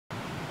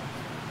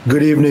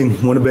Good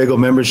evening, Winnebago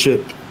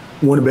membership,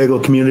 Winnebago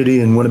community,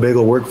 and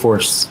Winnebago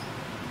workforce.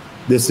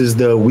 This is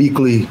the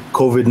weekly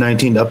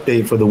COVID-19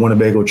 update for the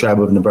Winnebago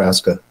tribe of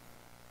Nebraska.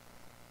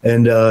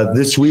 And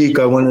this week,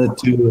 I wanted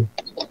to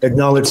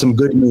acknowledge some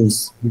good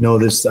news. You know,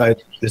 this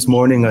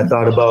morning I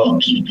thought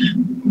about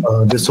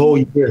this whole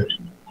year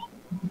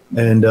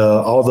and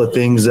all the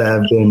things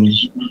that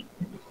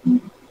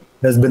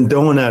has been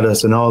thrown at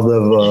us, and all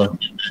the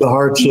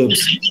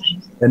hardships,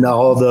 and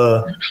all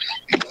the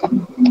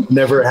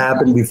never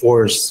happened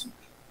before us,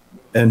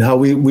 and how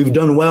we've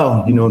done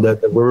well. You know,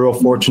 that we're real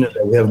fortunate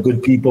that we have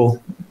good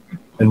people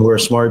and we're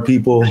smart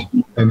people.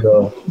 And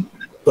so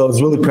I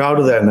was really proud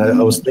of that. And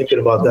I was thinking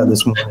about that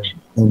this morning.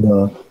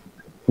 And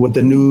with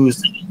the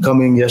news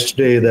coming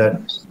yesterday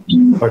that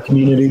our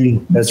community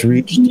has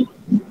reached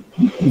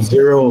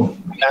 0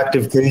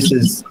 active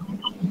cases.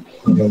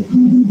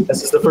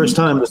 This is the first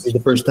time. This is the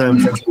first time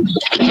since we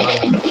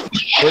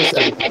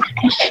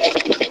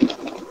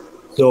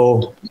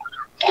so,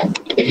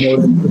 you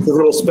know, it's a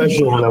little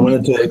special, and I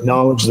wanted to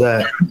acknowledge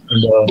that.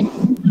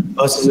 And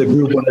us as a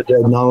group wanted to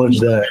acknowledge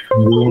that.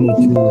 And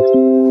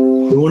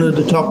we wanted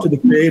to talk to the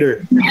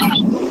Creator.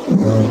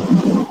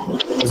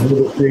 As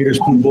we're the Creator's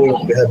people,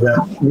 we have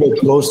that real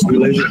close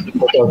relationship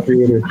with our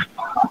Creator.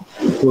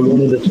 So we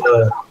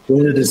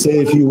wanted to say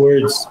a few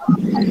words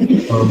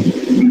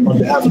on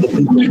behalf of the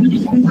people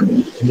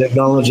and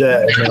acknowledge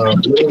that.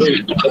 And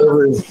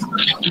whatever is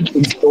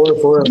in store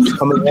for us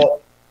coming up,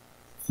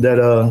 that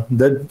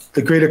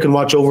the Creator can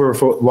watch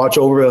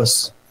over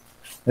us,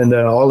 and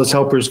that all His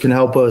helpers can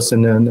help us,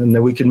 and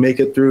that we can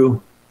make it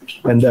through,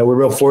 and that we're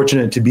real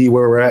fortunate to be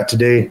where we're at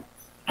today.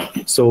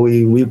 So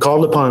we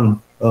called upon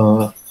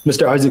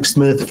Mr. Isaac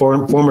Smith,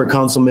 former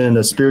councilman,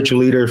 a spiritual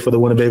leader for the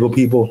Winnebago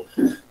people,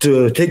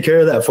 to take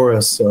care of that for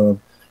us.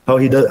 How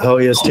he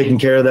has taken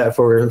care of that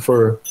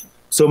for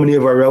so many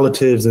of our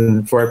relatives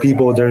and for our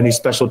people during these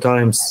special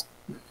times.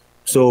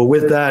 So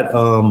with that,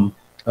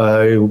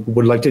 I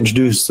would like to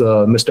introduce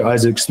Mr.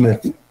 Isaac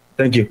Smith.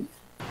 Thank you.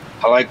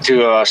 I'd like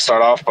to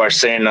start off by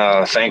saying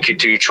thank you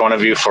to each one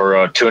of you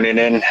for tuning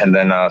in, and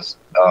then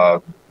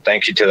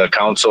thank you to the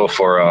council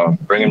for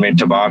bringing me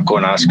tobacco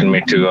and asking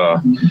me to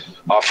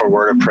offer a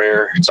word of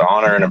prayer. It's an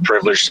honor and a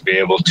privilege to be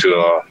able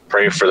to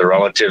pray for the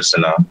relatives,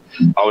 and I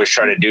always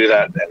try to do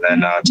that. And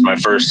then it's my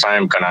first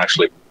time kind of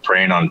actually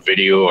praying on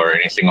video or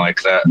anything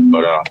like that,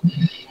 but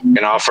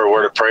can offer a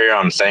word of prayer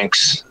on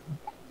thanks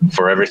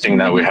for everything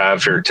that we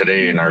have here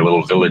today in our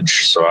little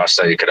village. So I ask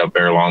that you could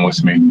bear along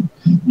with me.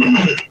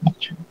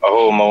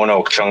 Oh, Mona,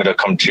 Changda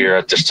come to you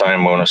at this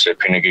time, Mona, say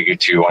Pinagigi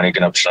to you,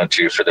 Wanigan up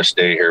to you for this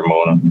day here,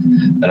 Mona.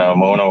 And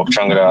Mona,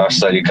 Changda, ask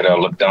that you could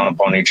look down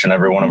upon each and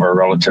every one of our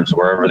relatives,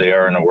 wherever they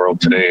are in the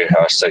world today.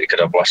 Ask that you could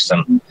bless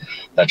them,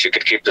 that you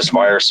could keep this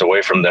virus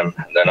away from them.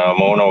 And then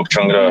Mona,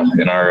 Changda,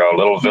 in our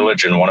little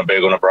village in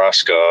Winnebago,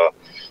 Nebraska,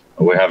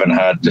 we haven't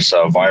had this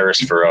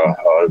virus for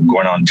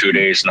going on 2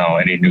 days now.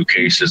 Any new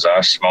cases?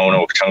 Ask Mona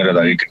Changda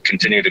that you could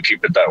continue to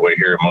keep it that way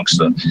here amongst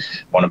the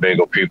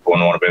Winnebago people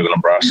in Winnebago,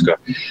 Nebraska.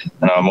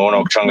 And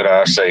Mona Changda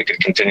asks that you could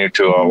continue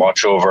to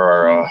watch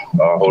over our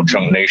whole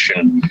Chunk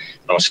Nation,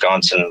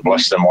 Wisconsin.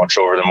 Bless them, watch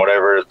over them,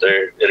 whatever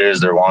it is,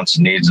 their wants,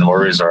 needs, and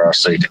worries are.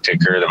 Ask that you could take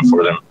care of them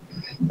for them.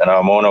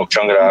 And Mona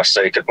Changda asks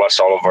that you could bless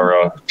all of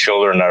our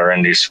children that are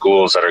in these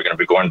schools that are going to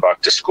be going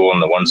back to school,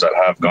 and the ones that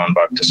have gone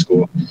back to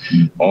school.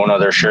 Mona,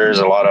 there sure is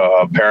a lot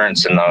of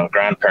parents and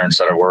grandparents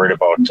that are worried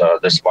about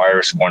this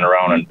virus going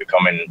around and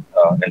becoming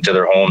into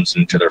their homes,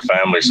 into their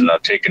families, and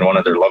taking one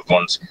of their loved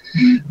ones.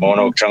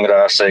 Mona Changda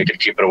asks that you could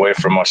keep it away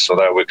from us so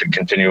that we could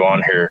continue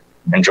on here,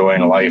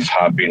 enjoying life,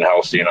 happy and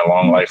healthy, and a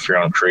long life here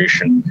on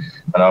creation.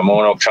 And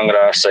Mona Changda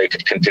asks that you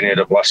could continue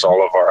to bless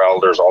all of our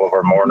elders, all of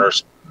our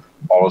mourners,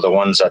 all of the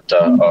ones that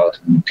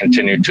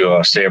continue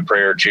to say a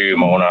prayer to you,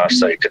 Mona,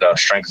 so you could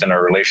strengthen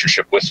our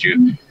relationship with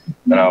you.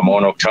 And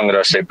Mona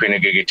Changda say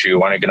Pinagigi to you,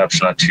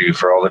 Waniganupsana to you,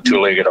 for all the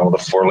 2-legged, all the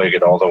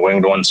 4-legged, all the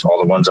winged ones, all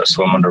the ones that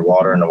swim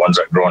underwater, and the ones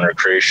that grow in their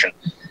creation.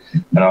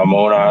 And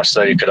Mona,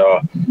 so you could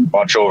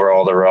watch over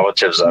all the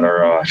relatives that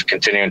are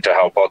continuing to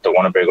help out the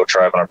Winnebago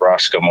tribe in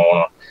Nebraska,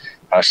 Mona.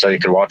 So you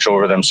could watch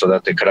over them so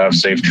that they could have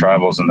safe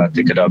travels and that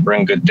they could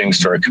bring good things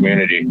to our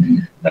community.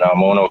 And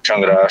Mona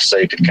Changda so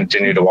you could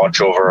continue to watch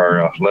over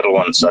our little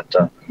ones that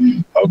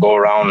go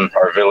around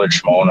our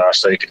village, Mona,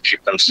 so you could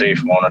keep them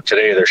safe, Mona.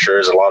 Today there sure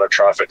is a lot of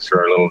traffic through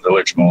our little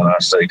village, Mona,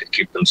 so you could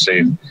keep them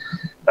safe.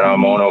 And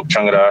Mona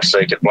Changda so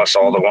you could bless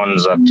all the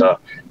ones that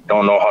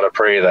don't know how to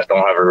pray, that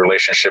don't have a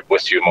relationship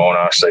with you,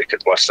 Mona, so you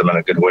could bless them in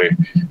a good way.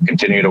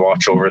 Continue to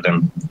watch over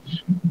them.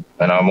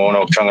 And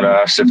Mona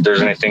Changda asks if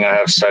there's anything I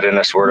have said in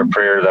this word of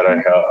prayer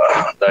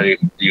that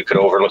you could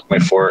overlook me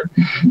for,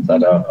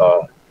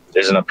 that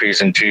isn't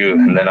appeasing to you.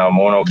 And then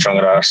Mona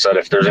Changda asks that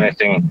if there's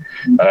anything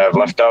that I have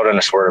left out in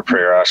this word of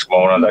prayer, ask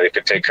Mona that you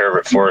could take care of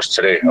it for us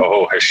today.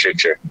 Oh, his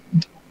shikche.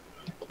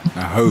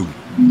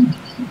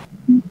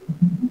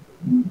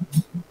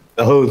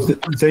 Aho.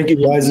 Thank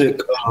you,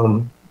 Isaac.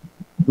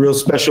 Real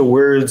special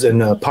words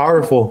and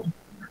powerful.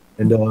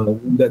 And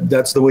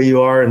that's the way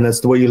you are, and that's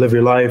the way you live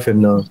your life.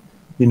 And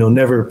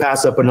never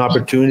pass up an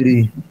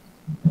opportunity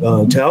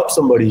to help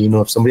somebody. You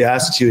know, if somebody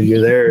asks you,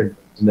 you're there,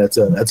 and that's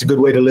a good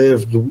way to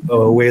live,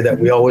 a way that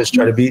we always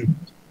try to be,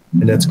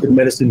 and that's good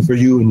medicine for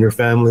you and your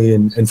family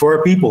and for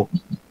our people.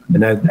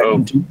 And that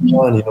continues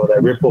on, you know,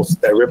 that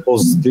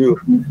ripples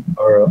through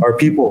our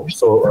people.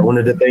 So I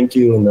wanted to thank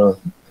you,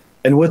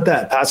 and with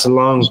that, pass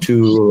along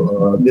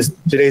to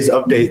today's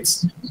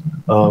updates,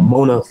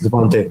 Mona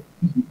Levante.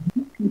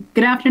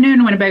 Good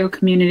afternoon, Winnebago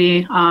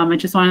community. I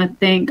just want to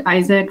thank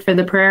Isaac for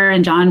the prayer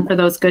and John for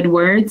those good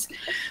words.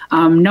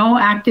 No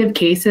active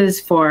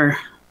cases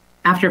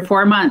after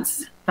 4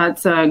 months.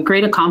 That's a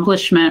great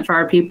accomplishment for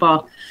our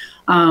people.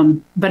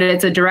 But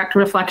it's a direct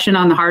reflection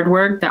on the hard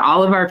work that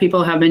all of our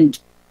people have been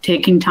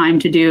taking time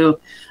to do.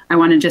 I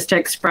want to just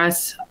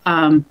express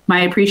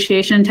my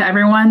appreciation to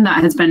everyone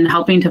that has been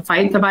helping to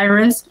fight the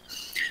virus,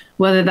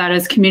 whether that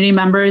is community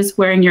members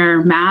wearing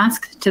your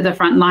mask to the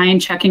front line,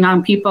 checking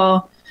on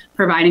people,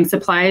 providing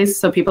supplies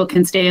so people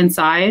can stay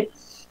inside.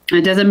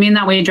 It doesn't mean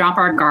that we drop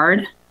our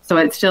guard. So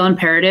it's still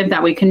imperative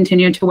that we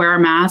continue to wear our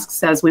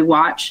masks as we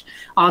watch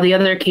all the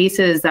other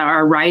cases that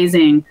are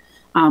rising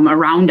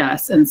around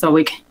us. And so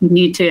we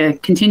need to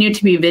continue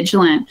to be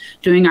vigilant,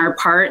 doing our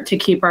part to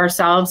keep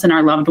ourselves and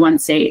our loved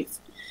ones safe.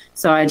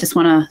 So I just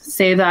want to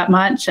say that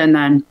much and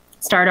then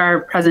start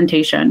our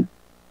presentation.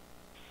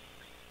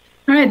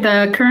 All right,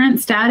 the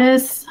current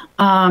status,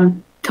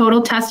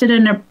 total tested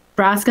in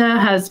Nebraska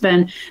has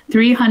been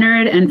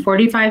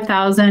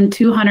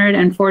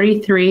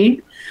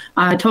 345,243.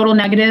 Total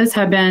negatives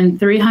have been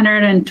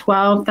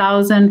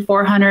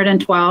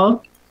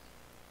 312,412.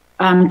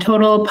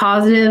 Total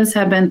positives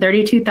have been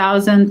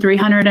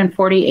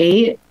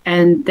 32,348,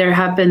 and there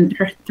have been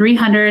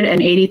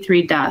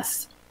 383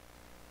 deaths.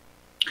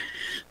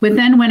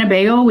 Within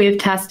Winnebago, we've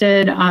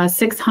tested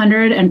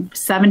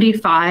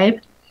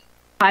 675.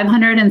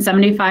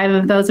 575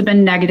 of those have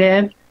been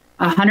negative,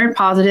 100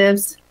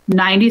 positives,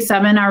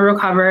 97 are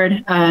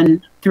recovered,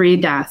 and 3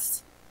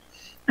 deaths.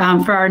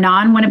 For our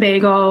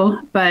non-Winnebago,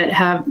 but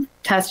have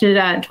tested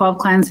at 12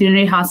 Clans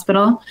Unity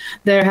Hospital,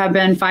 there have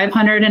been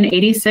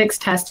 586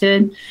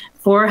 tested,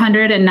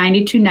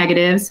 492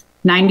 negatives,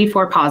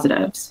 94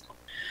 positives.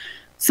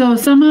 So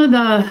some of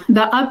the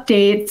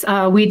updates,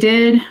 we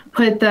did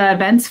put the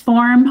events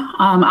form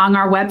on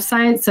our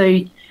website.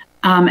 So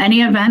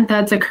any event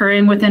that's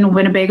occurring within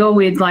Winnebago,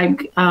 we'd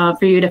like for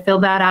you to fill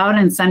that out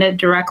and send it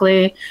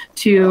directly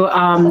to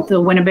the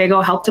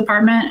Winnebago Health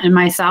Department and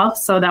myself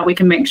so that we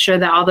can make sure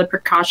that all the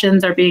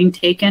precautions are being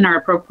taken are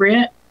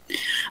appropriate.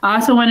 I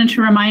also wanted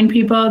to remind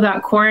people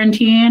that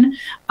quarantine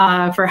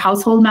for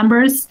household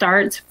members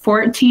starts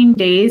 14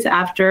 days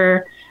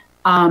after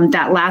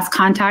that last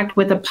contact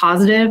with a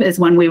positive is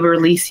when we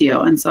release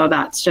you. And so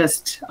that's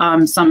just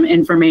some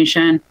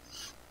information.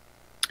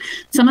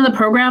 Some of the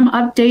program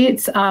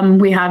updates,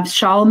 we have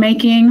shawl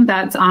making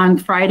that's on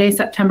Friday,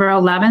 September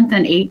 11th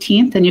and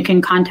 18th, and you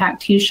can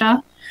contact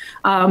Tisha.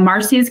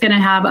 Marcy is going to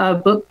have a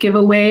book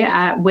giveaway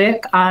at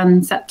WIC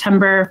on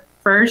September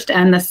 1st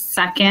and the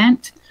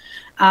 2nd.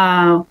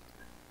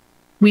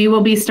 We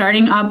will be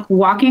starting up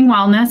Walking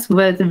Wellness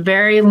with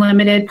very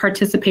limited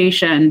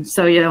participation,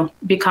 so you'll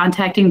be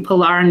contacting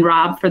Pilar and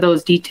Rob for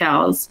those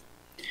details.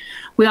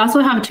 We also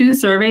have 2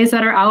 surveys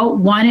that are out.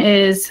 One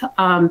is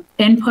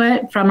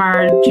input from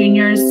our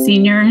juniors,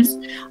 seniors,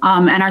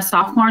 and our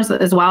sophomores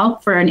as well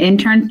for an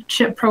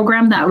internship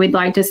program that we'd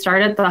like to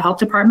start at the health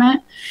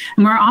department.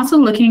 And we're also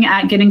looking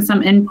at getting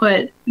some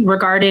input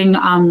regarding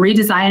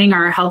redesigning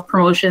our health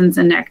promotions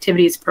and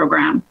activities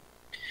program.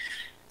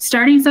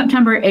 Starting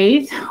September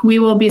 8th, we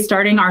will be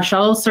starting our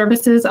shuttle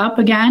services up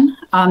again.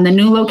 The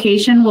new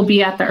location will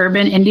be at the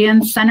Urban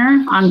Indian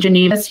Center on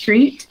Geneva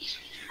Street.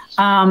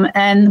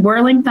 And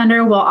Whirling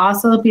Thunder will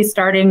also be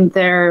starting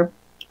their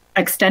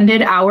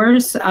extended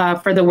hours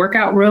for the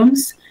workout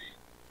rooms.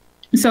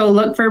 So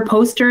look for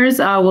posters.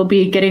 We'll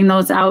be getting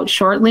those out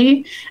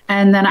shortly.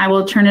 And then I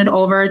will turn it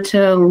over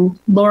to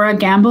Laura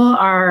Gamble,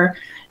 our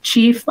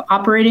Chief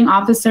Operating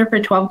Officer for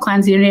 12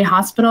 Clans Unity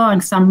Hospital,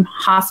 and some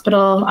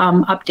hospital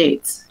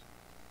updates.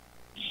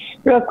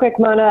 Real quick,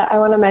 Mona, I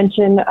want to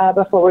mention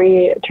before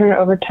we turn it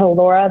over to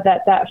Laura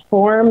that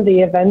form, the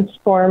events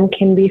form,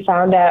 can be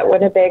found at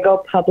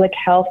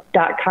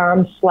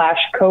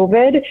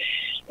winnebagopublichealth.com/COVID.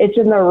 It's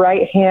in the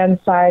right-hand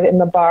side in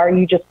the bar.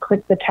 You just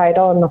click the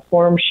title and the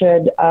form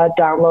should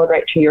download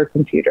right to your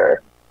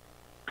computer.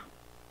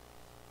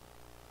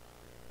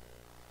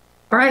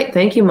 All right,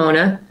 thank you,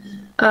 Mona.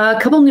 A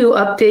couple new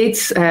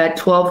updates at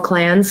 12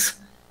 Clans.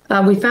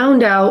 We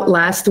found out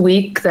last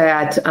week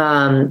that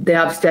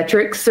the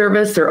obstetric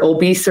service, or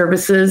OB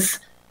services,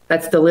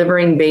 that's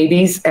delivering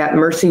babies at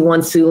Mercy One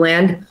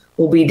Siouxland,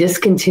 will be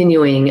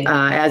discontinuing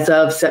as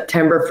of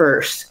September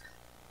 1st.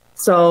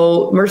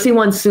 So Mercy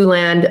One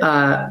Siouxland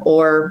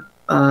or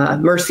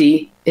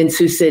Mercy in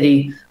Sioux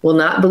City will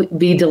not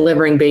be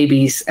delivering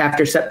babies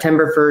after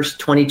September 1st,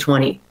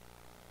 2020.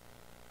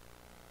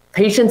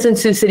 Patients in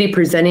Sioux City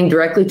presenting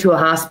directly to a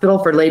hospital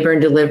for labor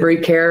and delivery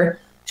care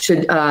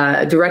should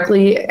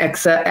directly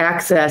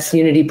access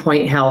Unity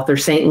Point Health or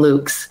St.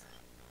 Luke's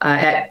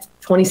at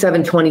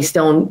 2720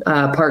 Stone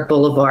Park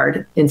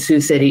Boulevard in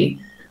Sioux City.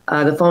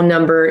 The phone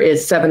number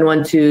is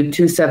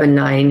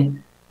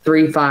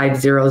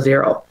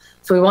 712-279-3500.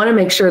 So we want to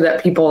make sure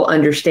that people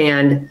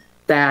understand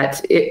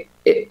that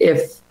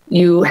if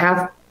you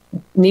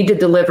need to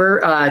deliver,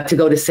 to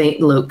go to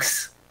St.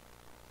 Luke's.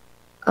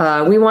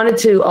 We wanted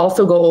to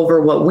also go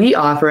over what we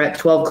offer at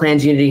 12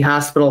 Clans Unity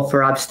Hospital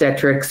for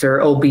obstetrics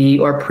or OB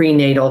or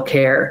prenatal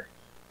care.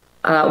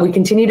 We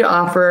continue to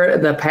offer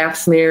the pap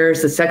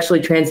smears, the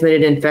sexually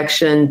transmitted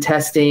infection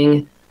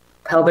testing,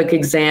 pelvic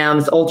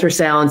exams,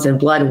 ultrasounds, and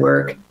blood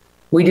work.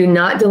 We do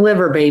not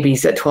deliver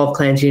babies at 12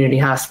 Clans Unity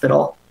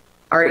Hospital.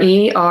 Our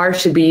ER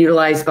should be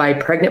utilized by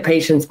pregnant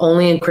patients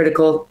only in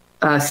critical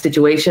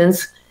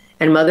situations,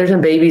 and mothers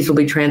and babies will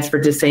be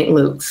transferred to St.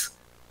 Luke's.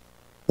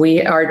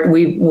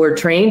 We're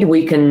trained.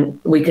 We can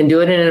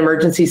do it in an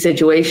emergency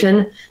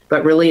situation,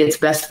 but really it's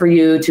best for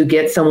you to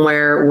get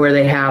somewhere where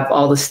they have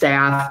all the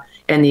staff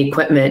and the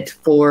equipment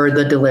for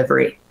the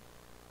delivery.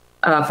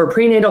 For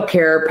prenatal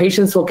care,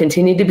 patients will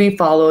continue to be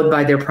followed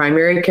by their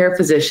primary care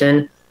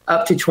physician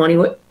up to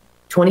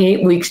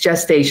 28 weeks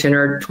gestation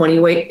or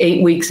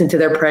 28 weeks into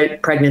their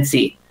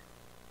pregnancy.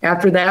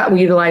 After that,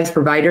 we utilize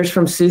providers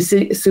from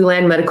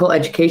Siouxland Medical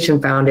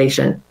Education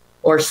Foundation,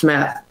 or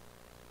SMEF.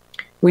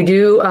 We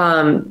do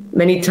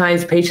many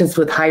times patients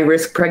with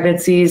high-risk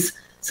pregnancies,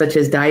 such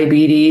as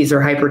diabetes or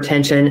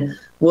hypertension,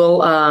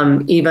 we'll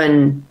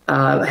even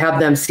have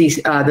them see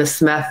the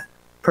SMEF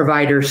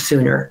providers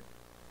sooner.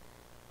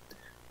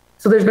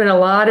 So there's been a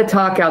lot of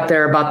talk out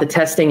there about the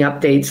testing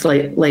updates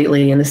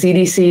lately, and the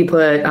CDC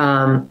put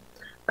a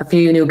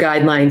few new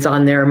guidelines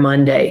on there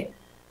Monday.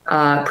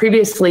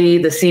 Previously,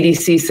 the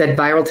CDC said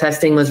viral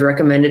testing was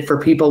recommended for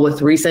people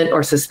with recent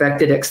or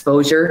suspected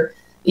exposure,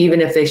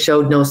 even if they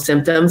showed no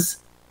symptoms.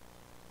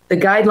 The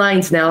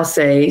guidelines now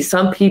say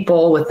some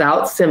people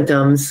without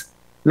symptoms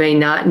may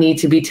not need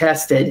to be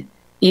tested,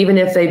 even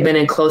if they've been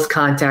in close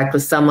contact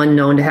with someone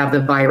known to have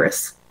the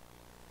virus.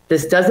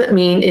 This doesn't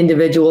mean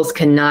individuals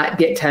cannot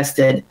get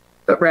tested,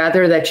 but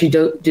rather that you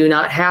do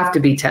not have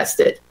to be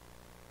tested.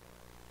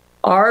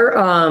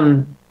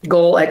 Our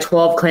goal at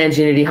 12 Clans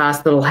Unity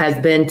Hospital has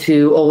been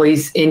to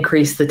always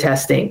increase the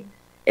testing.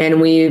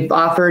 And we've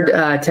offered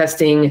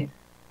testing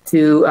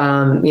to,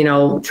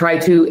 try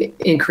to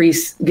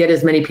get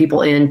as many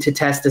people in to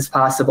test as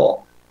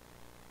possible.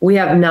 We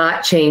have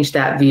not changed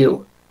that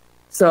view.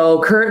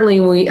 So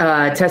currently,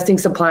 testing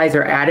supplies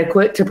are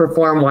adequate to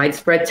perform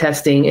widespread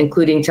testing,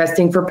 including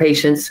testing for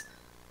patients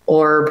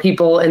or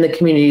people in the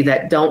community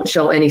that don't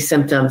show any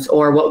symptoms,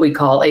 or what we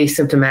call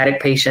asymptomatic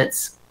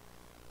patients.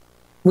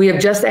 We have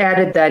just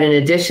added that in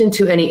addition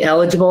to any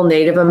eligible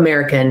Native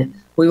American,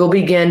 we will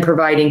begin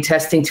providing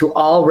testing to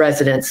all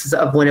residents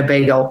of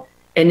Winnebago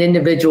and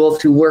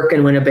individuals who work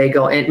in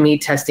Winnebago and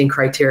meet testing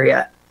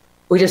criteria.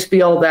 We just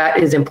feel that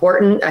is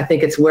important. I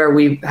think it's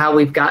how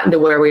we've gotten to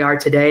where we are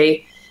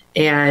today.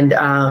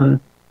 And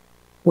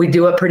we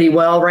do it pretty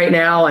well right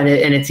now, and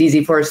it's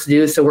easy for us to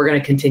do, so we're going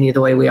to continue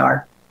the way we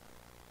are.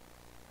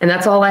 And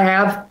that's all I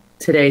have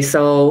today.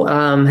 So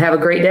have a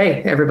great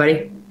day,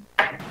 everybody.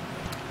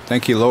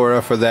 Thank you,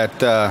 Laura, for that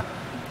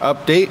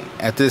update.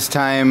 At this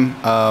time,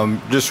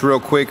 just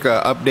real quick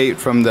update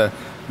from the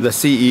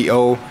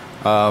CEO.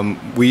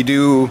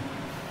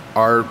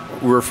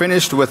 We're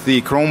finished with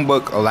the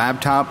Chromebook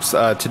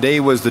laptops. Today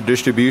was the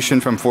distribution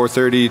from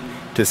 4:30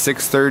 to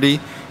 6:30,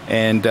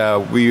 and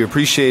we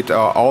appreciate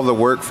all the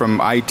work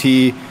from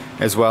IT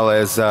as well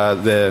as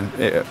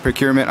the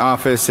procurement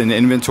office and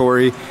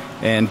inventory.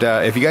 And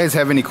if you guys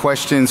have any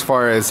questions as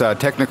far as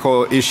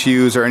technical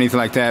issues or anything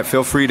like that,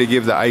 feel free to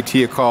give the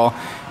IT a call,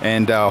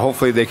 and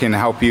hopefully they can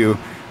help you.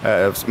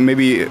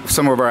 Maybe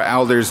some of our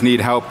elders need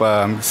help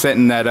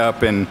setting that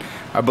up, and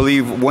I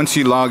believe once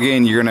you log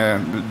in,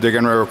 they're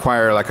gonna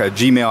require like a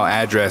Gmail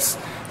address.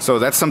 So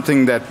that's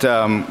something that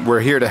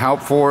we're here to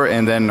help for,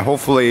 and then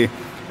hopefully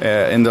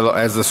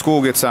as the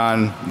school gets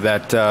on,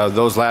 that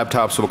those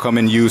laptops will come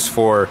in use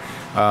for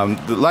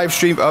the live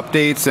stream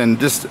updates and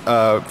just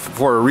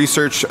for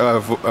research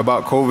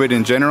about COVID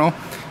in general.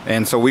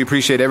 And so we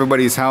appreciate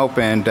everybody's help,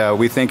 and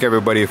we thank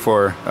everybody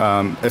for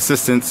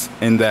assistance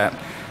in that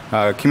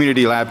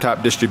community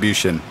laptop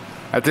distribution.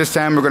 At this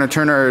time, we're going to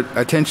turn our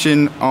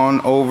attention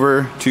on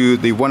over to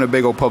the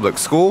Winnebago Public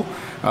School,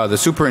 the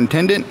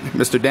superintendent,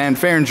 Mr. Dan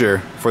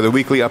Farringer, for the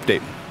weekly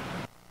update.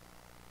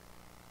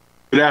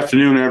 Good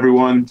afternoon,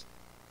 everyone.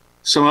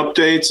 Some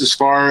updates as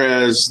far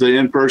as the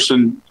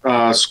in-person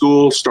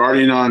school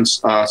starting on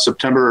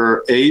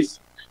September 8th,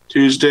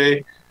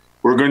 Tuesday.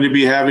 We're going to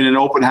be having an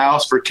open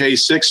house for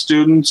K-6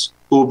 students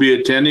who will be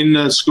attending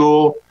the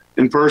school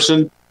in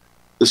person.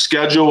 The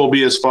schedule will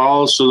be as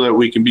follows so that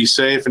we can be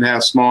safe and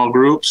have small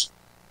groups.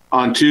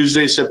 On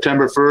Tuesday,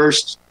 September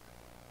 1st,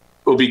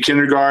 will be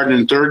kindergarten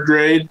and third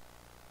grade.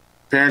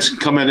 Parents can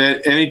come in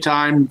at any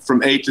time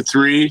from 8 to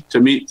 3 to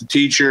meet the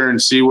teacher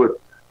and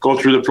go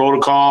through the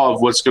protocol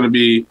of what's going to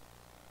be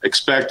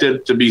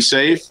expected to be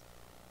safe.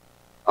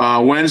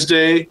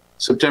 Wednesday,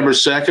 September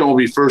 2nd, will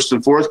be first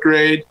and fourth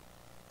grade.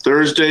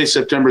 Thursday,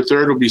 September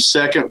 3rd, will be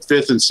second,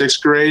 fifth, and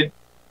sixth grade.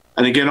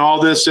 And again,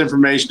 all this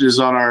information is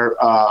on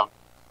our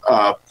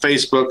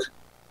Facebook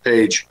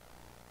page.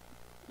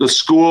 The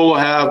school will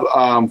have,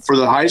 for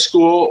the high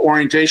school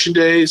orientation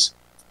days,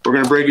 we're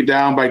going to break it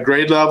down by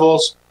grade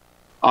levels.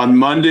 On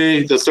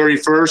Monday, the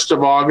 31st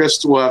of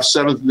August, we'll have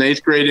 7th and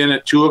 8th grade in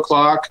at 2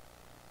 o'clock.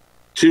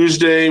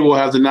 Tuesday, we'll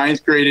have the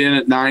 9th grade in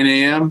at 9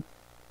 a.m.,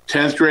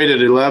 10th grade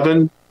at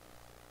 11,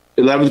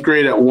 11th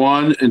grade at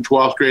 1, and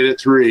 12th grade at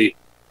 3.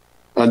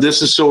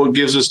 This is so it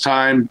gives us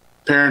time.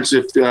 Parents,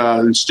 if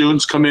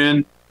students come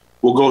in,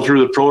 we'll go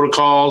through the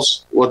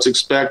protocols, what's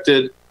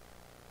expected,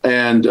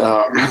 and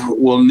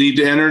we'll need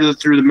to enter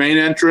through the main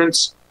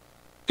entrance,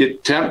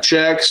 get temp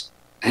checks,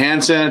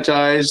 hand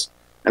sanitized,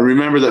 and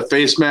remember that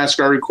face masks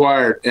are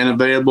required and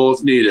available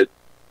if needed.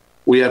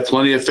 We have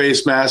plenty of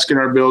face masks in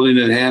our building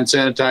and hand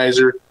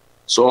sanitizer,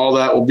 so all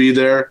that will be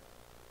there.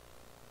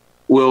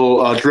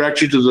 We'll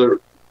direct you to the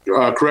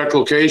correct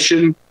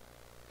location,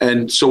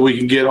 and so we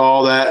can get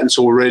all that, and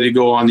so we're ready to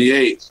go on the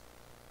 8th.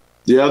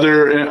 The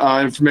other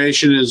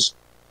information is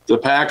the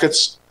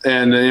packets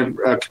and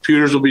the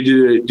computers will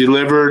be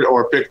delivered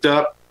or picked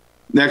up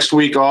next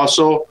week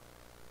also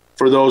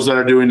for those that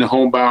are doing the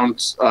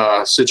homebound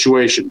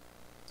situation.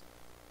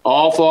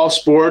 All fall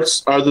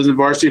sports other than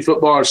varsity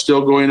football are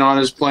still going on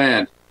as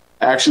planned.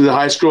 Actually, the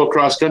high school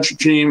cross country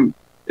team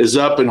is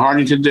up in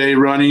Hartington Day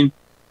running.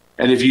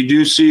 And if you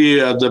do see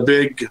the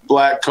big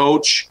black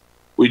coach,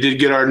 we did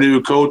get our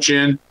new coach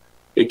in.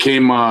 It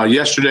came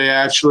yesterday,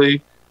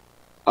 actually.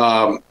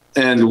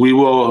 And we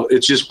will,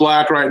 it's just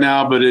black right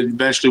now, but it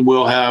eventually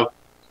will have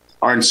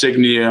our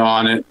insignia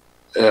on it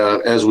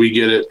as we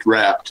get it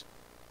wrapped.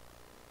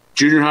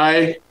 Junior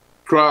high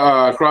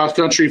cross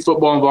country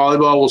football and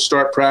volleyball will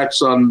start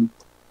practice on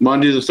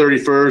Monday the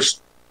 31st.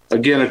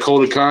 Again, a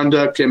code of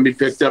conduct can be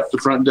picked up at the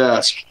front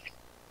desk.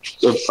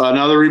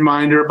 Another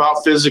reminder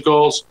about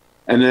physicals,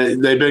 and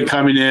they've been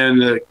coming in.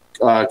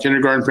 The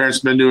kindergarten parents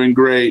have been doing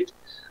great.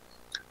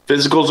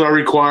 Physicals are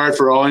required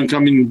for all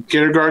incoming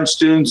kindergarten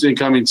students,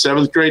 incoming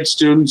 7th grade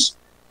students,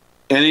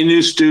 any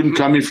new student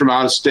coming from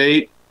out of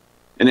state,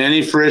 and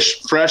any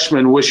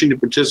freshman wishing to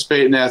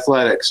participate in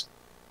athletics.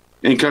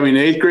 Incoming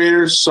 8th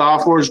graders,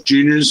 sophomores,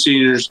 juniors, and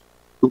seniors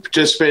who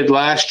participated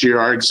last year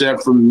are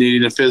exempt from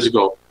needing a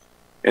physical.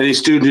 Any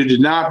student who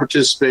did not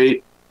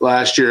participate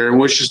last year and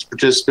wishes to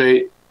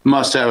participate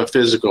must have a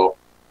physical.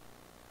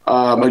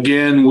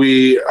 Again,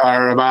 we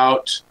are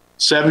about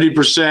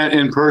 70%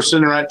 in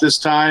person right this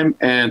time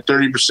and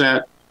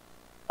 30%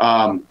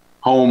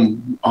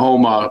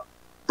 home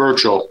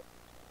virtual.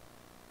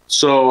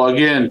 So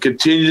again,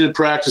 continue to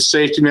practice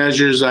safety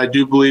measures. I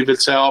do believe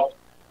it's helped.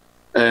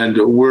 And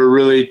we're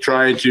really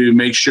trying to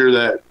make sure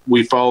that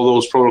we follow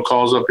those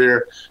protocols up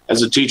here as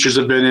the teachers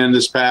have been in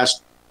this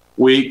past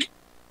week.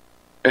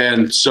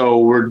 And so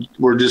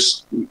we're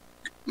just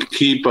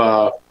keep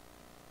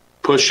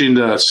pushing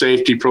the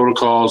safety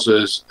protocols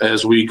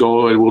as we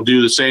go, and we'll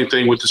do the same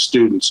thing with the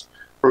students.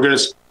 We're going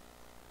to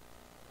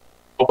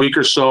a week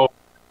or so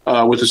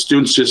with the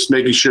students, just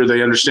making sure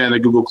they understand the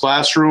Google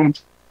Classroom,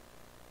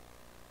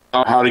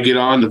 how to get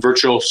on the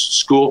virtual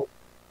school,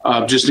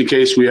 just in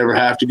case we ever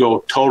have to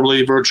go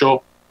totally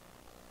virtual.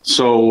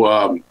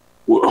 So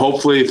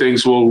hopefully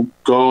things will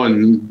go,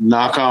 and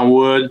knock on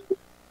wood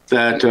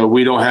that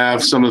we don't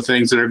have some of the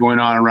things that are going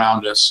on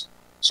around us.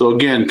 So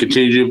again,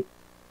 continue to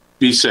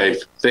be safe.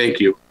 Thank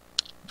you.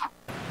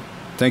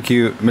 Thank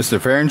you, Mr.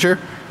 Farringer.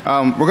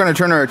 We're going to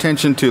turn our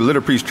attention to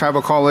Little Priest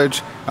Tribal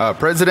College.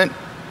 President,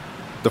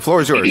 the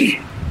floor is yours.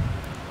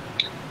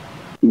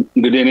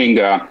 Good evening,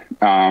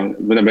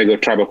 Winnebago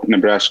Tribe of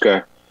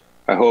Nebraska.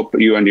 I hope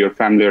you and your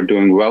family are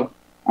doing well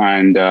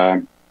and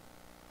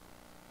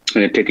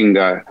taking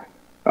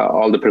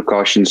all the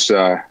precautions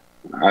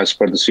as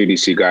per the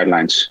CDC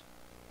guidelines.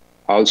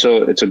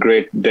 Also, it's a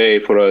great day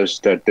for us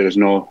that there's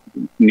no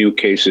new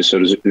cases.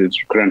 So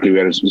currently, we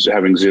are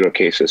having 0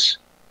 cases.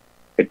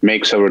 It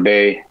makes our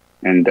day,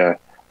 and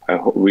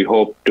we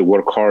hope to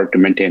work hard to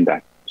maintain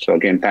that. So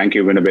again, thank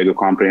you, Winnebago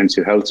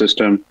Comprehensive Health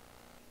System.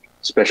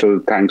 Special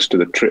thanks to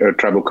the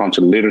Tribal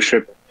Council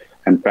leadership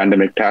and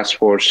Pandemic Task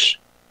Force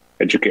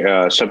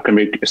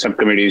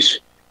subcommittees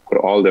for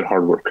all their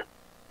hard work.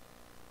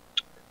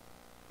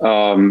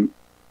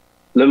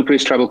 Little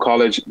Priest Tribal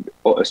College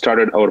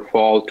started our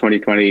fall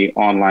 2020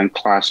 online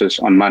classes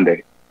on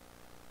Monday.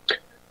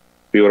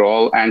 We were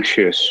all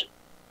anxious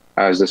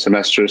as the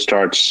semester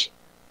starts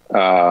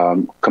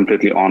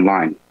completely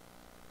online.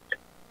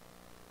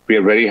 We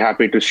are very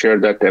happy to share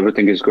that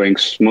everything is going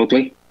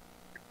smoothly.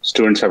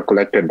 Students have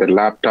collected their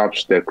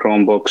laptops, their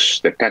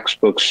Chromebooks, their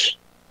textbooks,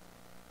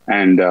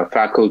 and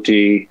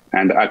faculty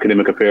and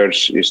academic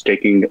affairs is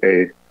taking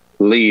a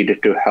lead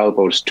to help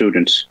our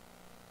students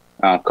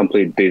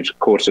complete these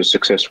courses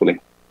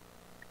successfully.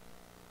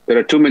 There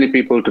are too many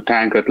people to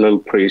thank at Little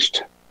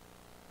Priest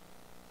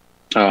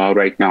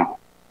right now.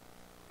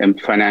 And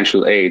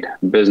financial aid,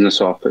 business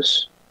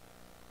office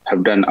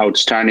have done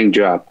outstanding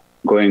job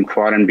going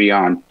far and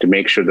beyond to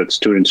make sure that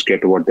students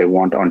get what they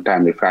want on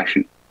timely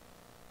fashion.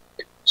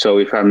 So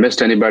if I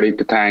missed anybody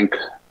to thank,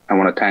 I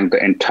want to thank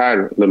the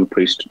entire Little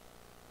Priest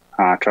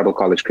Tribal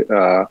College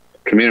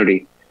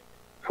community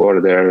for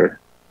their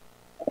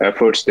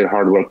efforts, their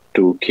hard work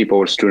to keep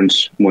our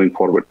students moving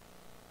forward.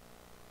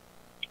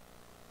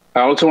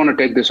 I also want to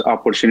take this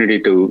opportunity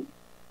to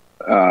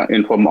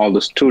inform all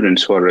the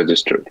students who are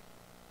registered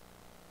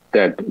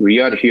that we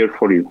are here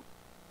for you.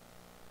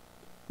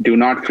 Do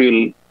not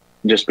feel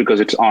just because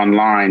it's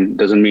online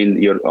doesn't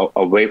mean you're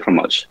away from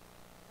us.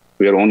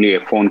 We are only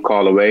a phone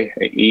call away,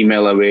 an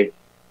email away,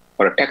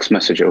 or a text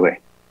message away,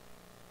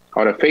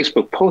 or a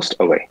Facebook post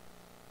away.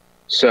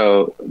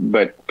 So,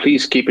 but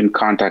please keep in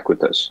contact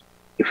with us.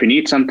 If you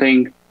need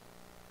something,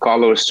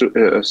 call our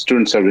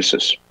student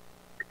services.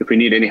 If you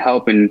need any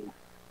help in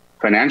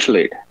financial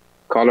aid,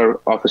 call our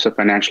Office of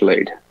Financial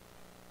Aid.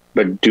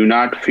 But do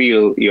not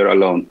feel you're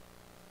alone.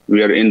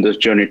 We are in this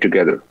journey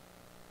together.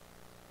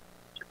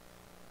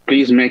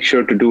 Please make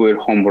sure to do your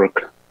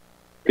homework.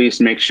 Please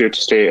make sure to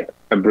stay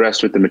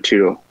abreast with the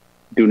material.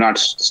 Do not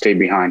stay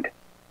behind.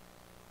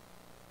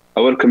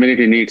 Our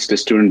community needs the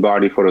student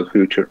body for the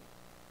future.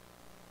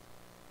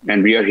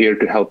 And we are here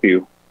to help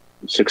you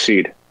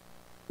succeed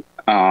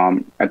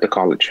at the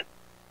college.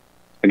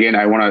 Again,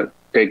 I want to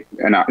take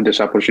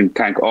this opportunity to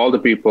thank all the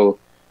people,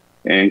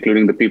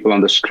 including the people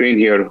on the screen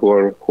here who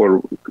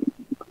are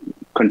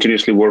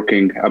continuously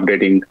working,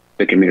 updating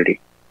the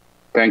community.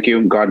 Thank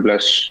you. God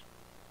bless,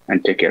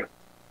 and take care.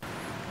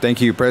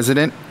 Thank you,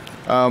 President.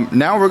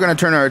 Now we're going to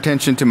turn our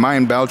attention to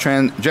Mayan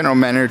Beltran, General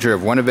Manager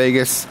of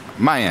Winnebago.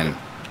 Mayan.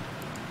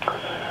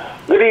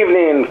 Good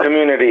evening,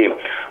 community.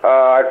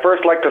 I'd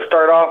first like to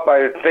start off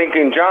by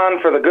thanking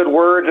John for the good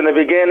words in the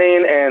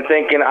beginning and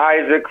thanking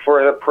Isaac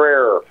for the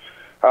prayer.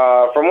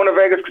 From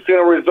Winnebago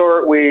Casino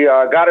Resort, we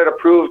got it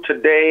approved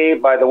today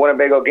by the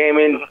Winnebago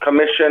Gaming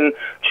Commission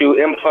to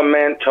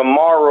implement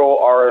tomorrow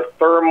our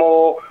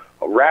thermal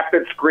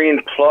rapid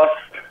screen plus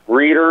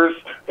readers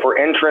for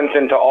entrance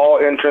into all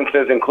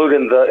entrances,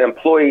 including the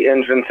employee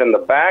entrance in the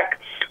back.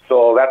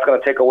 So that's going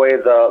to take away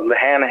the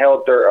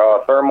handheld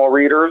thermal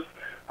readers,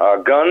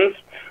 guns.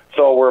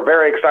 So we're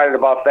very excited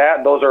about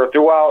that. Those are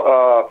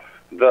throughout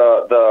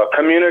the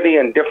community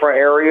in different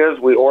areas.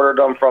 We ordered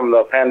them from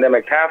the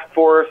Pandemic Task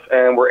Force,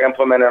 and we're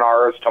implementing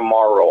ours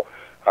tomorrow.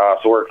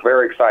 So we're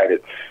very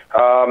excited.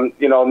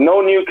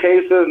 No new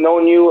cases, no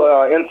new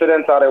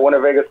incidents out at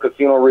Winnebago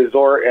Casino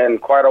Resort in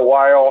quite a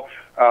while.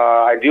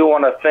 I do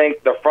want to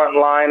thank the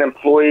frontline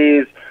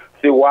employees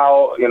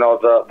throughout,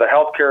 the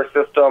healthcare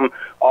system,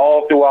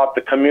 all throughout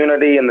the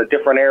community and the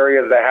different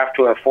areas that have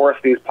to enforce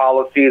these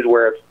policies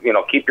where it's,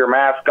 keep your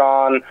mask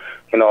on,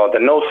 the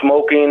no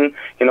smoking.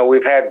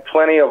 We've had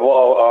plenty of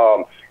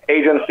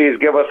agencies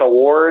give us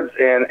awards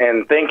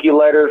and thank you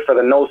letters for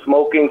the no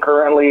smoking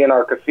currently in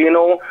our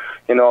casino.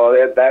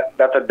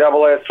 That's a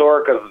double-edged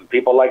sword because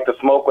people like to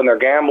smoke when they're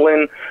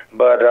gambling.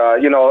 But,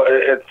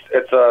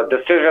 it's a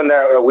decision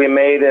that we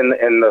made in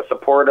the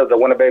support of the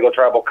Winnebago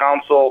Tribal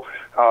Council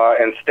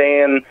and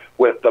staying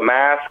with the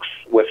masks,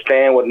 with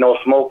staying with no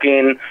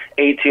smoking,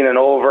 18 and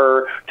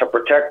over, to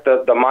protect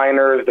the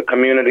minors, the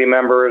community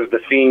members, the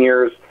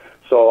seniors.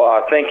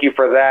 So thank you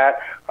for that.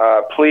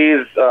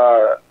 Please,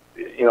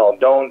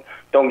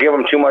 don't give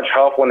them too much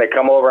help when they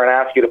come over and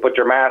ask you to put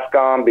your mask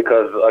on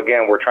because,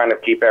 again, we're trying to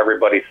keep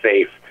everybody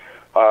safe.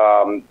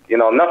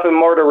 Nothing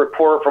more to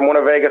report from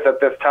Winnebago at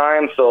this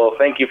time, so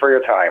thank you for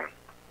your time.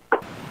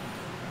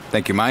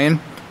 Thank you, Mayan.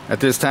 At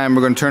this time,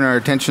 we're going to turn our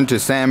attention to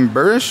Sam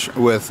Burish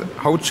with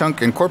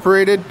Ho-Chunk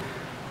Incorporated.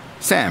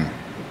 Sam.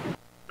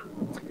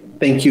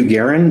 Thank you,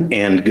 Garen,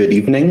 and good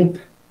evening.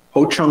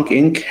 Ho-Chunk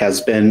Inc.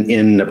 has been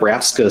in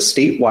Nebraska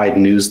statewide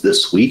news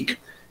this week.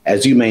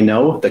 As you may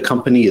know, the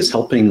company is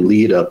helping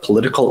lead a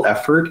political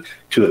effort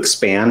to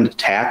expand,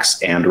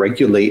 tax, and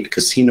regulate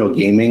casino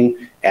gaming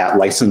at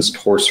licensed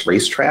horse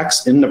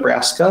racetracks in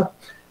Nebraska.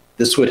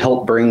 This would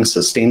help bring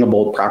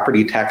sustainable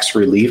property tax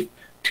relief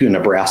to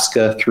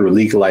Nebraska through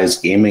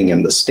legalized gaming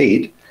in the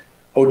state.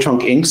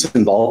 Ho-Chunk Inc.'s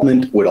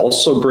involvement would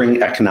also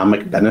bring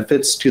economic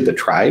benefits to the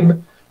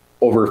tribe.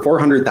 Over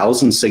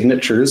 400,000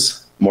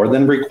 signatures, more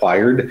than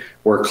required,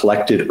 were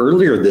collected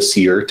earlier this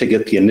year to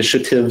get the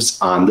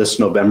initiatives on this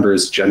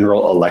November's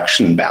general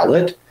election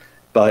ballot.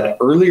 But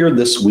earlier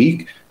this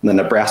week, the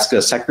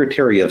Nebraska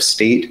Secretary of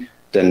State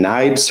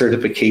denied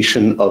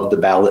certification of the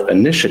ballot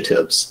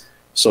initiatives.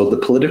 So the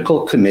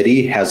political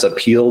committee has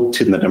appealed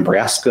to the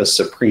Nebraska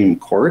Supreme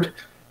Court.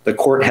 The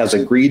court has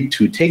agreed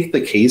to take the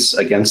case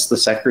against the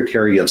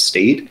Secretary of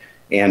State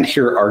and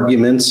hear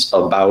arguments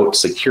about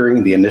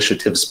securing the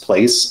initiative's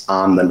place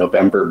on the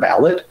November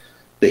ballot.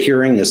 The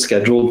hearing is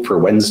scheduled for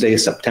Wednesday,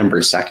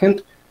 September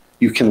 2nd.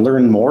 You can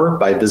learn more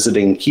by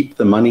visiting Keep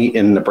the Money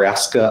in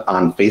Nebraska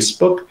on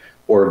Facebook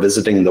or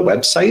visiting the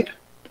website.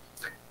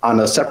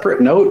 On a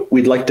separate note,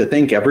 we'd like to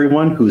thank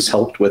everyone who's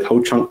helped with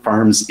Ho-Chunk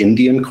Farm's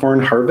Indian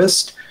corn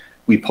harvest.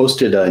 We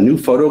posted a new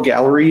photo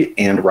gallery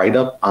and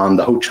write-up on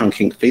the Ho-Chunk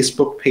Inc.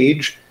 Facebook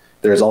page.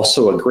 There's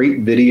also a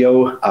great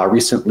video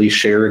recently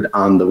shared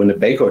on the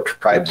Winnebago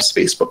Tribe's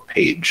Facebook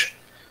page.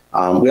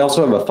 We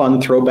also have a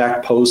fun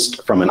throwback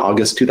post from an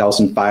August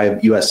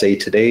 2005 USA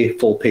Today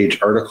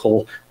full-page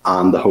article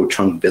on the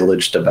Ho-Chunk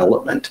Village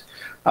development.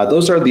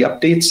 Those are the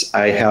updates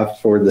I have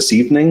for this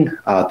evening.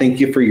 Thank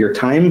you for your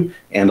time,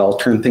 and I'll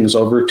turn things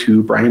over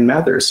to Brian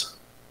Mathers.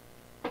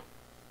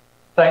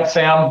 Thanks,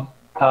 Sam.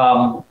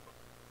 And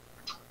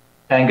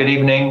good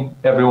evening,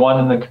 everyone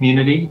in the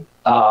community.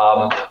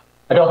 I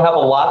don't have a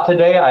lot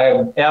today.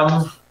 I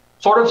am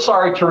sort of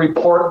sorry to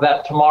report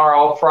that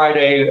tomorrow,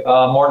 Friday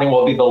morning,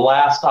 will be the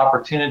last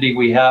opportunity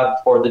we have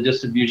for the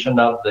distribution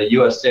of the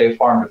USDA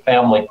Farm to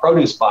Family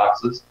produce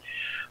boxes.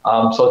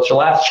 So it's your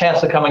last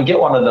chance to come and get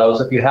one of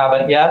those if you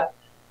haven't yet,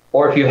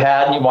 or if you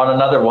had and you want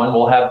another one.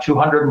 We'll have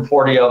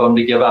 240 of them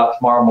to give out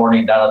tomorrow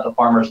morning down at the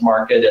farmers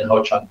market in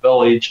Ho-Chunk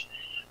Village,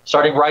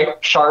 starting right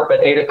sharp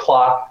at 8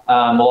 o'clock.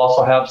 We'll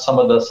also have some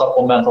of the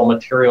supplemental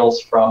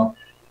materials from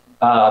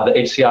the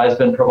HCI has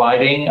been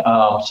providing.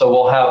 So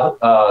we'll have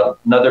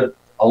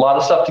a lot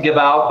of stuff to give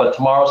out, but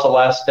tomorrow's the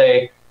last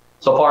day.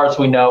 So far as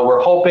we know, we're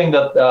hoping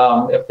that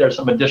if there's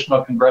some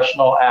additional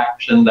congressional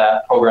action,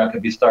 that program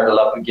could be started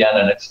up again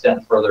and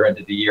extend further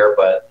into the year.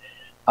 But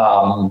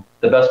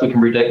the best we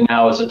can predict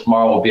now is that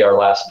tomorrow will be our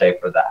last day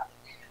for that.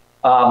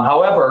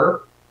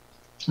 However,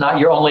 it's not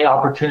your only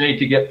opportunity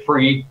to get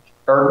free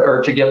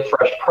or to get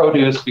fresh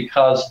produce,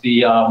 because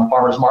the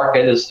farmers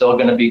market is still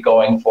going to be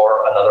going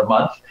for another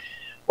month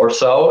or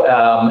so,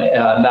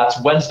 and that's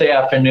Wednesday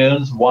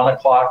afternoons, 1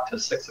 o'clock to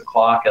 6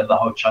 o'clock in the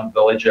Ho-Chunk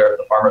Village area at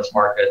the farmers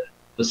market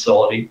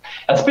facility.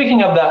 And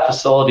speaking of that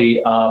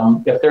facility,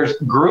 if there's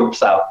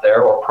groups out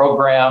there or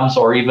programs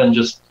or even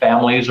just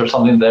families or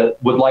something that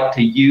would like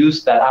to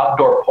use that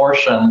outdoor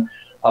portion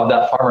of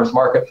that farmers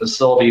market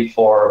facility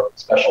for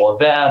special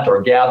event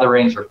or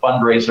gatherings or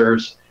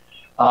fundraisers,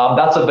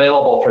 that's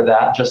available for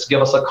that. Just give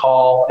us a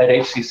call at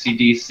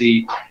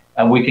HCCDC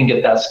and we can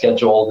get that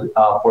scheduled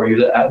for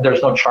you.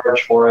 There's no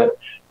charge for it.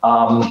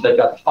 They've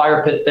got the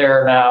fire pit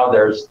there now.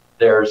 There's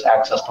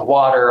access to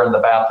water and the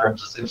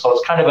bathrooms. So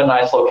it's kind of a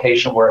nice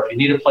location where if you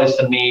need a place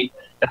to meet,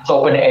 it's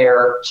open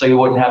air, so you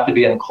wouldn't have to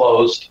be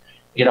enclosed.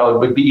 You know, it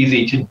would be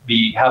easy to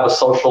have a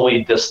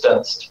socially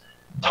distanced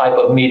type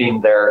of meeting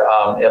there.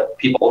 If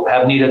people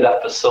have needed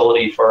that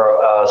facility for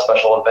a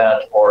special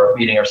event or a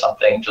meeting or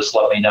something, just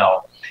let me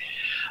know.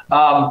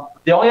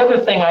 The only other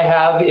thing I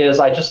have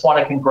is I just want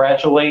to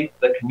congratulate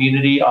the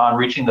community on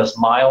reaching this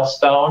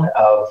milestone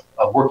of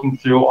working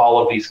through all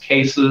of these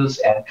cases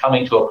and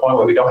coming to a point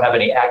where we don't have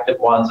any active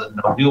ones and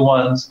no new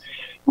ones.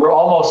 We're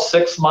almost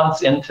 6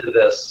 months into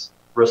this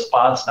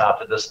response now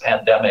to this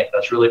pandemic.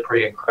 That's really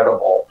pretty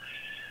incredible.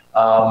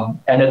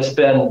 And it's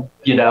been,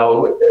 you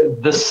know,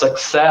 this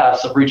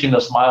success of reaching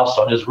this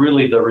milestone is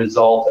really the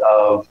result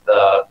of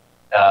the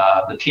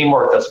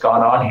teamwork that's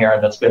gone on here,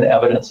 and that's been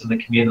evidenced in the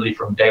community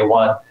from day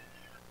one.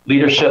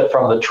 Leadership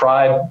from the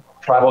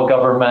tribal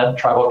government,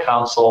 tribal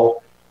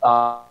council,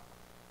 going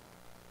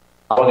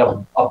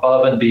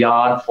above and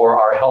beyond for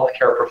our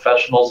healthcare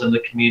professionals in the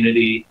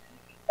community,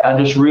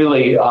 and just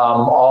really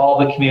all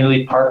the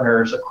community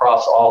partners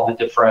across all the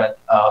different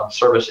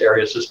service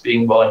areas just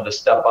being willing to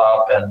step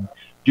up and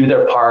do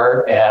their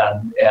part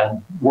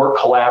and work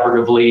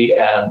collaboratively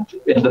and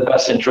in the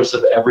best interest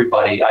of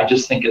everybody. I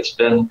just think it's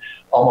been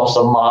almost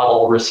a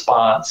model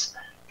response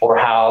for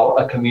how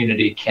a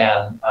community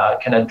can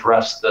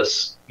address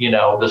this, you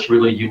know, this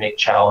really unique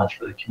challenge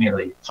for the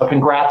community. So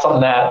congrats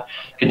on that.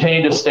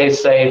 Continue to stay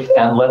safe,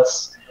 and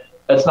it's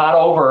not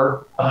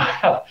over,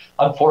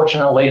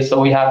 unfortunately,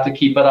 so we have to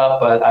keep it up,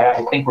 but I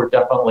think we're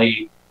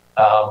definitely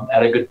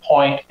at a good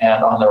point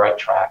and on the right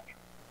track.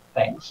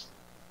 Thanks.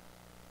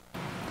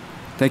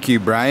 Thank you,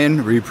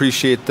 Brian. We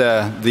appreciate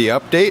the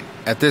update.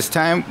 At this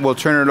time, we'll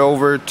turn it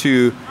over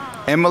to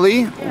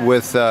Emily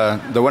with the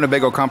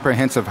Winnebago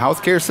Comprehensive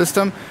Healthcare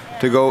System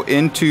to go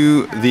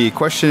into the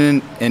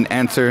question and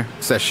answer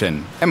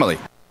session. Emily.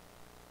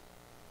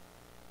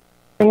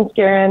 Thanks,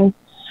 Garen.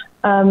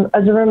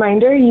 As a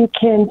reminder, you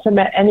can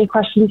submit any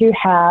questions you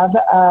have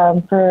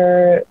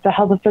for the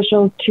health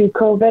officials to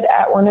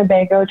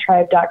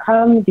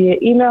covid@winnebagotribe.com via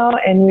email,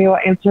 and we will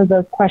answer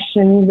those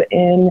questions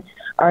in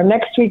our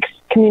next week's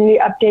community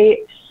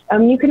update.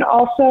 You can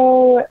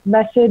also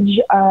message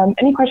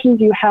any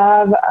questions you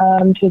have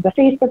to the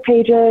Facebook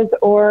pages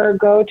or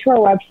go to our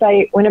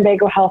website,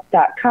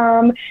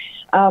 winnebagohealth.com.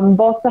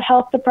 Both the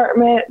health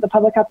department, the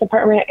public health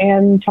department,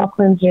 and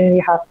Talklands Community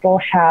Hospital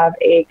have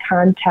a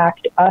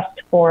contact us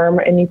form,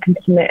 and you can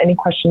submit any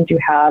questions you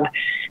have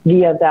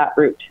via that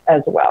route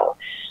as well.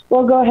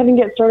 We'll go ahead and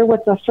get started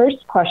with the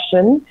first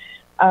question.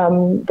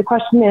 The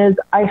question is,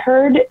 I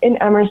heard in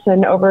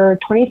Emerson over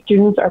 20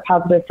 students are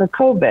positive for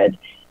COVID.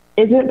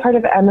 Isn't part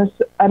of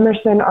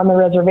Emerson on the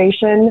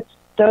reservation?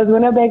 Those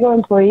Winnebago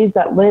employees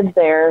that live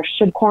there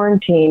should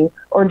quarantine,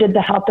 or did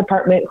the health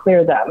department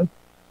clear them?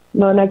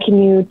 Mona,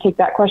 can you take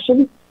that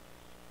question?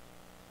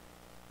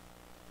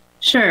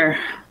 Sure.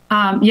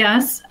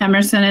 Yes,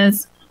 Emerson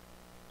is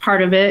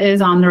part of it,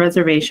 is on the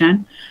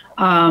reservation.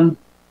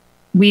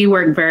 We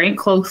work very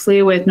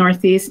closely with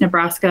Northeast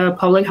Nebraska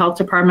Public Health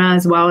Department,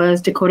 as well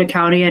as Dakota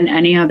County and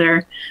any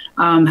other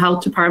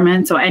health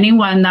department. So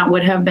anyone that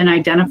would have been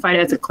identified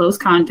as a close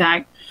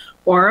contact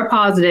or a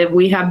positive,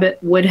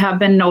 would have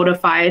been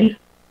notified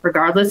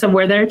regardless of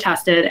where they're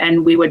tested,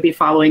 and we would be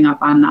following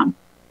up on them.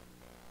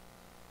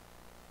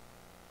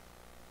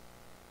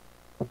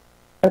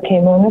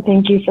 Okay, Mona,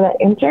 thank you for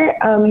that answer.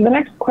 The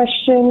next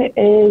question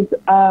is,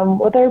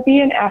 will there be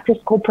an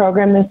after-school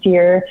program this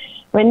year?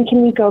 When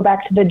can we go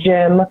back to the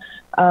gym?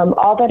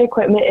 All that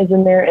equipment is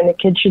in there, and the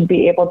kids should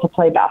be able to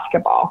play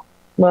basketball.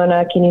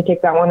 Mona, can you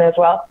take that one as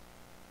well?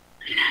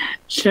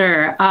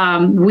 Sure.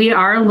 We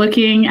are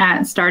looking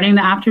at starting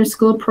the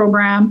after-school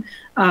program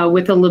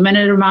with a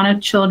limited amount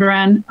of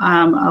children,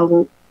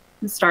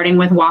 starting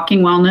with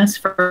walking wellness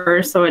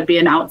first, so it'd be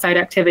an outside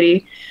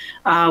activity.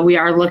 We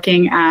are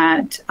looking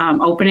at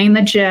opening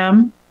the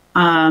gym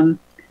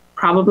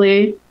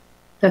probably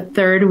the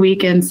third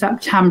week in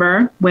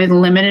September with a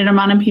limited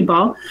amount of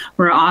people.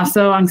 We're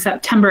also on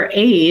September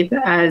 8th,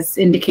 as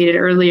indicated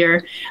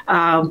earlier,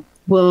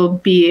 we'll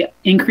be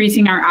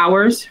increasing our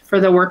hours for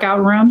the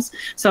workout rooms.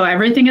 So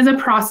everything is a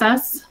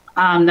process.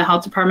 The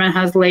health department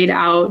has laid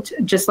out,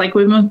 just like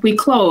we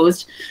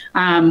closed,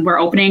 we're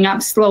opening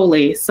up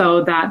slowly.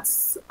 So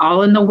that's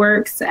all in the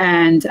works,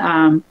 and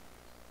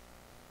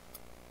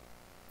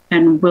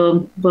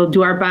we'll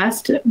do our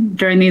best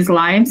during these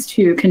lives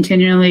to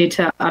continually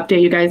to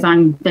update you guys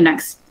on the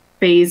next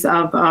phase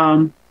of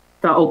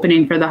the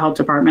opening for the health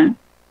department.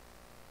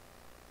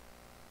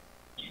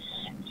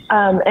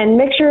 And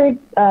make sure,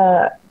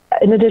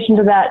 in addition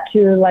to that,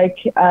 to like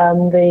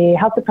the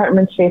health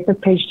department's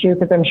Facebook page too,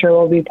 because I'm sure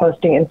we'll be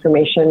posting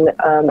information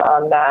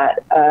on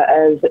that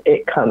as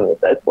it comes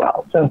as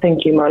well. So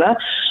thank you, Mona.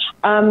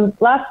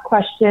 Last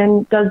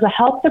question: does the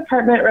health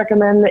department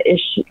recommend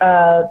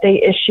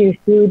they issue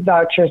food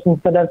vouchers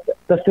instead of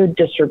the food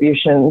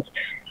distributions?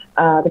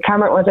 The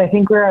comment was, I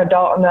think we're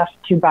adult enough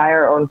to buy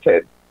our own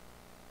food.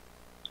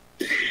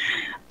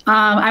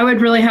 I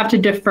would really have to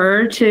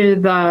defer to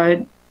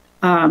the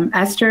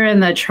Esther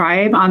and the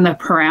tribe on the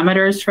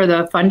parameters for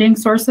the funding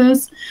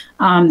sources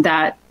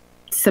that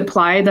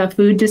supply the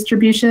food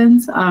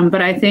distributions.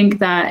 But I think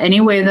that any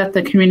way that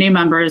the community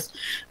members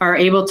are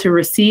able to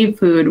receive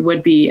food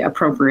would be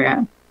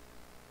appropriate.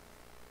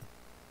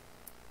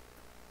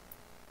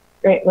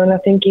 Great, Lena,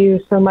 thank you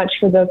so much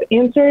for those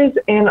answers.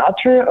 And I'll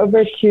turn it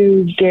over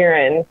to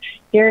Garen.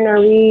 Garen, are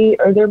we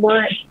going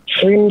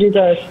to do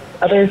the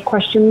other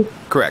questions?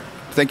 Correct.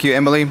 Thank you,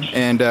 Emily,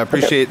 and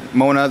appreciate,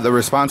 Mona, the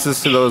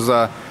responses to those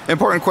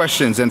important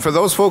questions. And for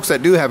those folks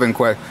that do have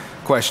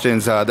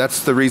questions,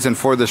 that's the reason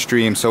for the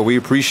stream, so we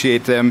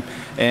appreciate them.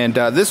 And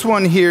this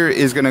one here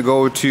is going to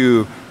go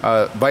to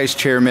Vice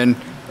Chairman,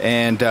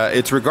 and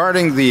it's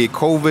regarding the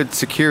COVID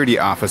security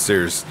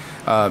officers.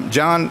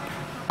 John,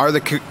 are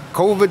the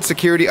COVID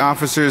security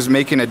officers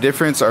making a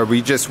difference, or are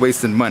we just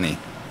wasting money?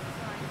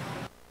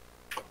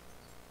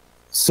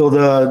 So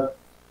the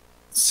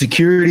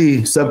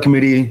security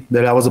subcommittee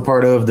that I was a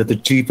part of, that the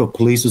chief of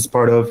police was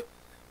part of,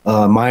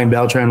 Mayan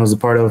Beltran was a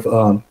part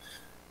of,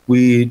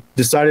 we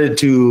decided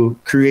to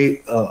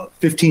create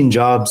 15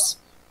 jobs,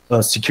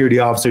 security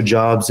officer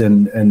jobs,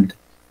 and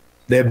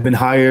they've been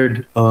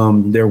hired.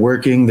 They're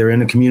working, they're in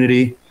the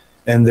community,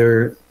 and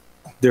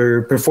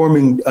they're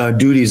performing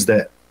duties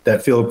that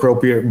feel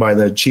appropriate by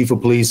the chief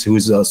of police who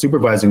is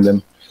supervising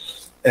them.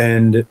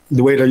 And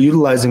the way they're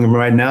utilizing them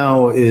right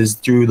now is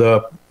through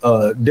the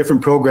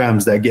different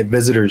programs that get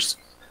visitors.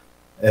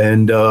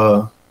 And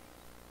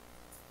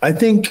I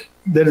think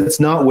that it's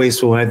not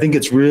wasteful. And I think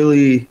it's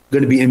really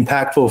going to be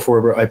impactful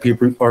for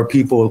our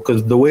people,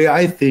 because the way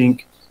I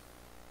think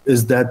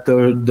is that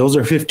those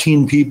are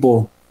 15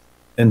 people,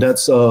 and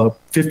that's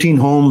 15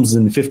 homes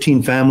and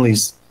 15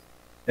 families.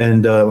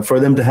 And for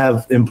them to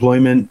have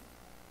employment,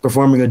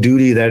 performing a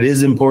duty that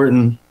is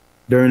important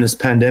during this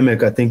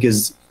pandemic, I think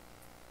is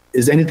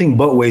anything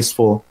but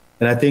wasteful.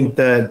 And I think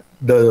that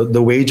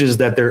the wages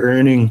that they're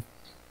earning,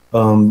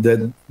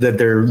 that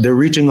they're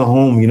reaching a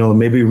home,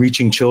 maybe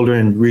reaching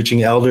children,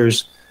 reaching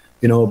elders,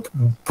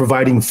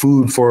 providing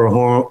food for a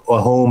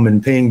home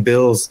and paying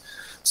bills.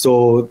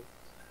 So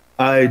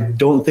I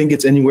don't think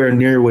it's anywhere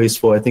near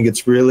wasteful. I think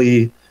it's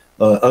really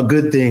a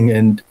good thing.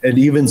 And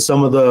even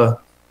some of the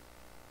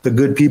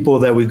good people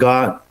that we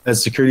got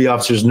as security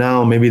officers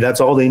now, maybe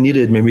that's all they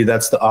needed. Maybe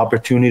that's the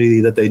opportunity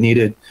that they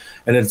needed.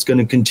 And it's going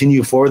to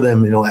continue for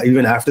them,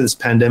 even after this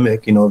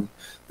pandemic,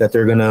 that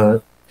they're going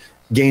to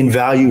gain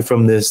value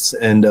from this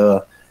and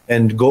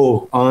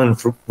go on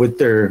with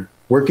their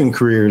working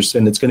careers,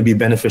 and it's going to be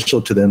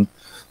beneficial to them.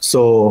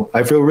 So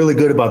I feel really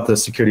good about the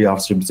security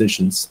officer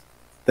positions.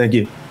 Thank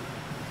you.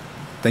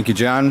 Thank you,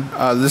 John.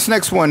 This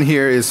next one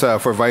here is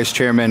for Vice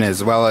Chairman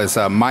as well as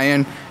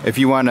Mayan. If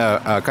you want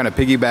to kind of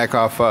piggyback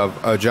off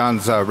of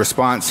John's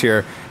response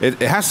here, it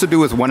has to do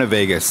with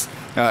Winnebago.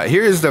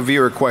 Here is the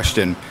viewer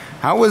question.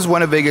 How is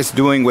Winnebago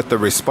doing with the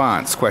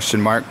response? ?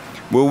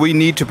 Will we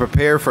need to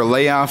prepare for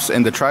layoffs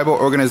in the tribal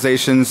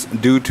organizations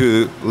due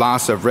to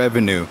loss of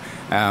revenue?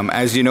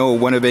 As you know,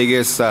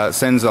 Winnebago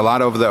sends a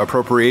lot of the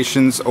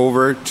appropriations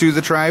over to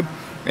the tribe,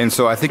 and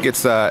so I think it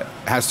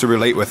has to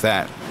relate with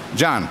that.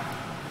 John.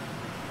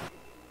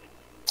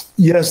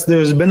 Yes,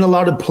 there's been a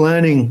lot of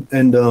planning,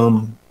 and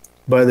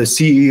by the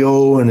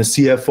CEO and the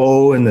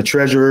CFO and the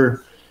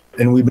treasurer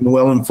we've been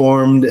well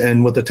informed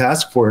and with the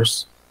task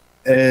force.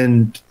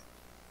 And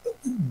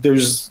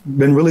there's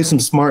been really some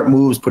smart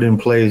moves put in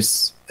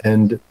place,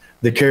 and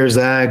the CARES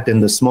Act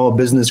and the small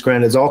business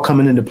grant is all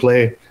coming into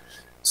play.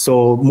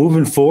 So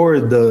moving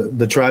forward,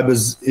 the tribe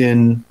is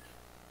in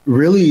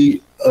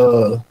really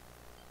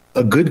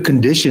a good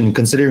condition,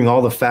 considering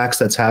all the facts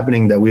that's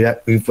happening, that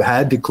we've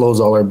had to close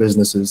all our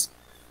businesses,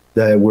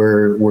 that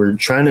we're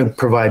trying to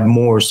provide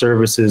more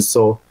services.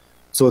 So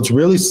it's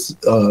really,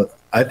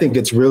 I think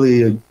it's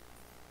really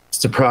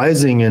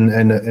surprising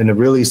and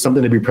really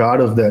something to be proud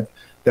of, that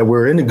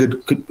we're in a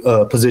good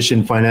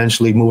position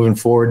financially moving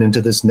forward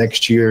into this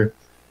next year.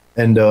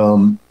 And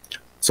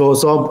so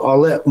I'll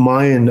let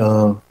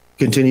Mayan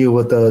continue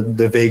with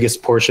the Vegas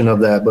portion of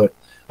that, but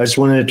I just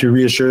wanted to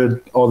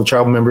reassure all the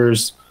tribal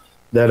members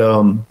that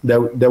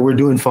that we're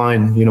doing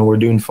fine. We're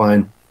doing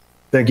fine.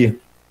 Thank you.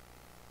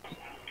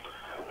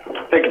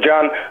 Thank you,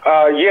 John.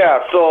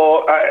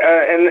 So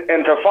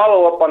and to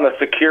follow up on the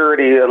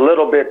security a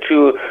little bit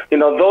too,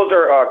 those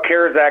are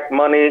CARES Act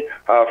money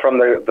from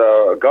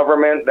the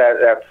government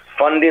that's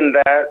funding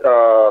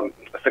that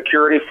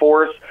security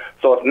force.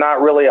 So it's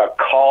not really a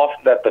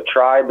cost that the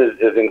tribe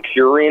is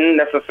incurring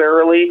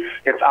necessarily.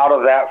 It's out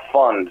of that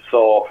fund.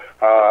 So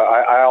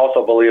I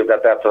also believe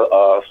that that's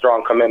a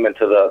strong commitment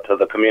to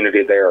the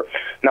community there.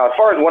 Now, as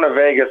far as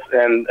Winnebago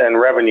and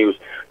revenues,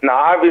 now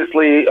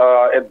obviously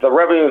the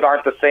revenues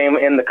aren't the same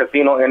in the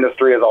casino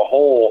industry as a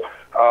whole.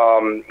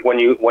 When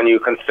you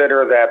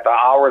consider that the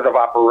hours of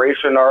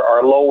operation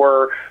are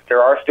lower,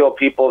 there are still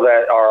people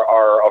that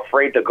are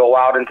afraid to go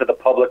out into the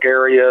public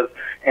areas,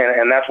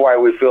 and that's why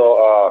we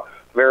feel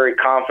very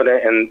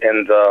confident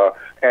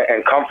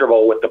and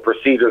comfortable with the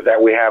procedures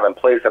that we have in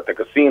place at the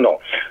casino.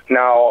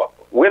 Now,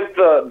 with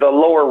the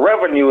lower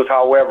revenues,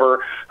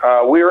 however,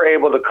 we were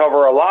able to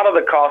cover a lot of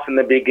the costs in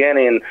the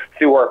beginning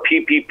through our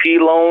PPP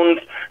loans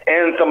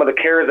and some of the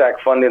CARES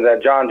Act funding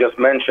that John just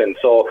mentioned.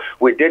 So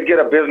we did get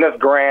a business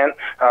grant.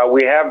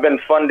 We have been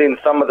funding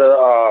some of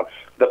the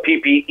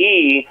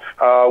PPE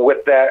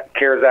with that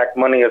CARES Act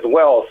money as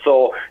well.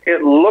 So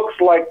it looks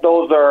like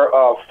those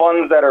are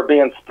funds that are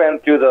being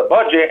spent through the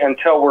budget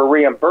until we're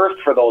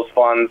reimbursed for those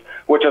funds,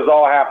 which is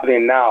all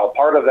happening now.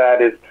 Part of that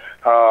is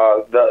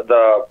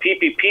the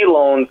PPP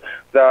loans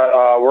that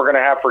we're going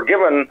to have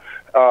forgiven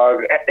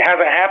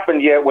hasn't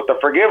happened yet with the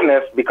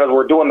forgiveness, because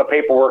we're doing the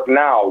paperwork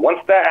now. Once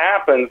that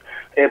happens,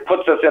 it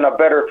puts us in a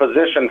better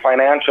position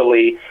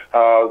financially,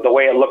 the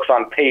way it looks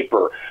on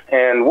paper.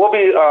 And we'll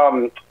be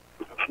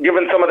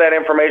given some of that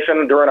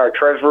information during our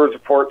treasurer's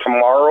report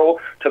tomorrow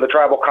to the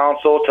tribal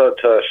council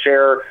to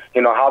share,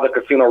 how the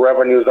casino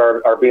revenues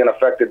are being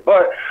affected.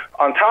 But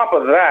on top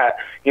of that,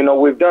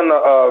 we've done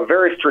a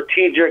very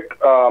strategic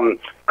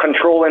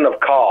controlling of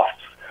costs.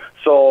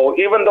 So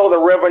even though the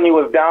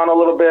revenue is down a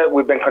little bit,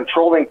 we've been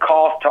controlling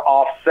costs to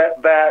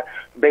offset that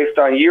based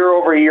on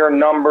year-over-year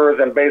numbers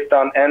and based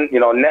on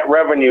net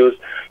revenues.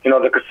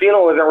 The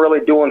casino isn't really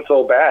doing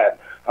so bad.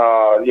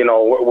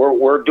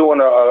 We're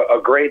doing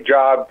a great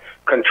job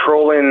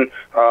controlling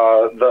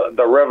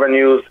the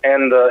revenues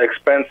and the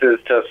expenses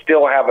to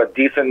still have a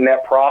decent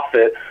net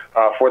profit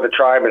for the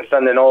tribe and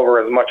sending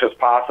over as much as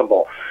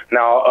possible.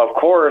 Now, of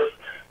course,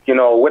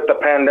 with the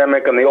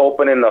pandemic and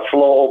the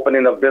slow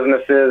opening of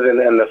businesses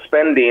and the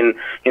spending,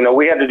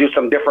 we had to do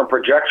some different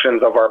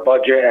projections of our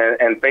budget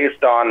and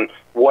based on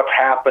what's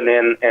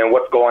happening and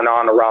what's going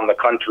on around the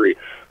country.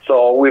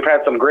 So we've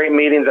had some great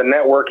meetings and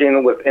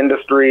networking with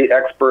industry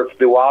experts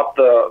throughout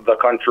the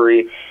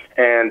country,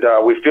 and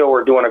we feel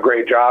we're doing a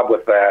great job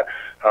with that.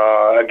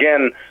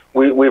 Again,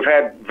 we've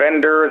had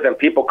vendors and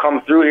people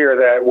come through here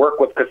that work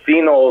with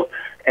casinos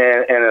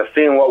and have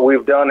seen what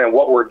we've done and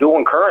what we're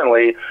doing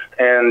currently.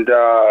 And,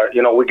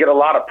 we get a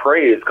lot of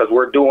praise because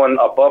we're doing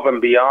above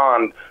and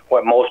beyond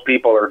what most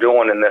people are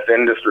doing in this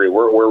industry.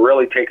 We're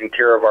really taking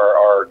care of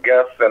our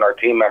guests and our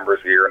team members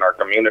here in our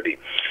community.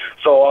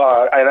 So,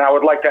 and I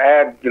would like to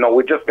add,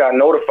 we just got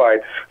notified.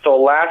 So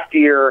last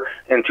year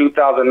in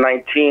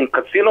 2019,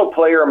 Casino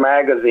Player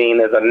Magazine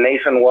is a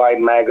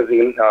nationwide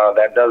magazine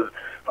that does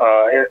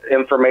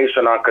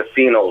information on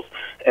casinos.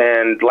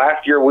 And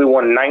last year we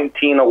won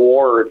 19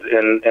 awards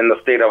in the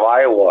state of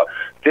Iowa.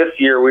 This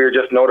year we were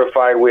just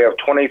notified we have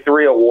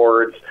 23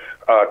 awards,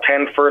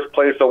 10 first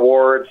place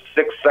awards,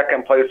 6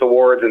 second place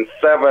awards, and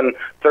 7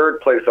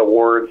 third place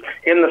awards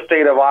in the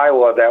state of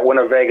Iowa that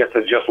Winnebago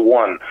has just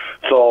won.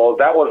 So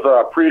that was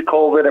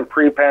pre-COVID and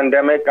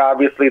pre-pandemic.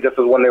 Obviously this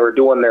is when they were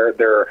doing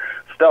their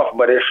stuff,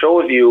 but it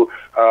shows you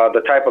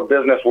the type of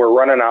business we're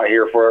running out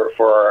here for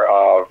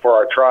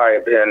our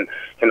tribe. And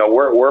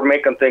we're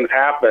making things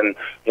happen.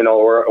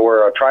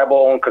 We're a tribal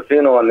owned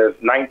casino, and there's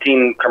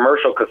 19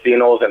 commercial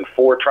casinos and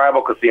 4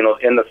 tribal casinos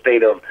in the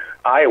state of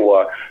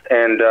Iowa,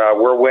 and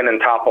we're winning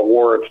top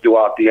awards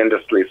throughout the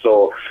industry.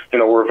 So,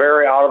 we're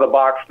very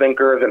out-of-the-box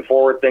thinkers and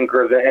forward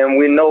thinkers, and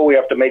we know we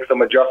have to make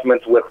some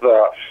adjustments with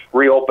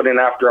reopening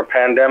after a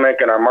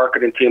pandemic, and our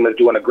marketing team is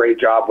doing a great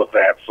job with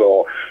that.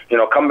 So,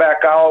 come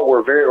back out.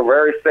 We're very,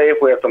 very safe.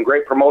 We have some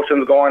great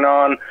promotions going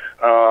on,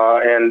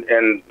 and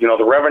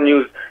the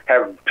revenues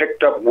have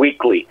picked up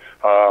weekly.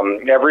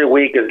 Every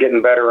week is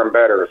getting better and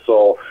better.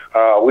 So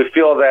we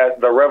feel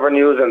that the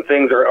revenues and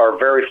things are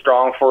very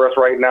strong for us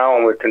right now,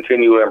 and we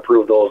continue to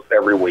improve those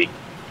every week.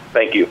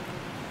 Thank you.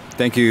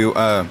 Thank you,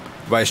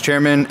 Vice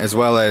Chairman, as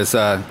well as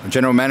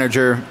General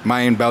Manager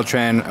Mayan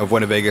Beltran of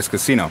Winnebago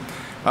Casino.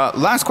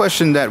 Last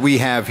question that we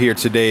have here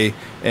today,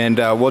 and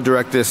we'll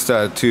direct this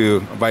to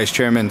Vice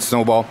Chairman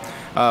Snowball.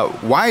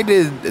 Why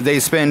did they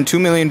spend $2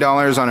 million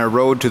on a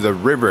road to the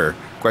river? ?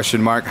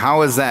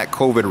 How is that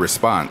COVID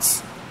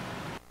response?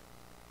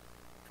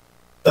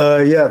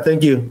 Yeah,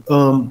 thank you.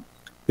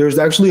 There's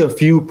actually a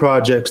few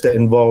projects that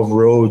involve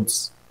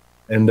roads,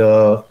 and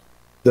the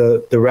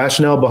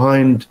rationale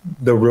behind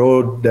the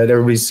road that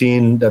everybody's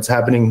seen that's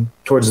happening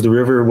towards the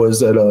river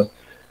was that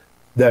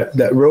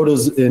that road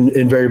is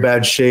in very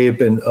bad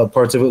shape, and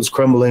parts of it was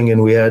crumbling,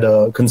 and we had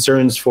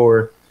concerns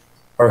for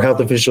our health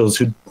officials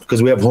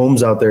because we have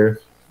homes out there,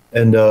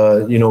 and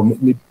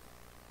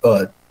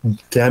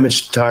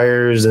damaged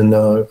tires and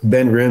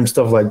bent rims,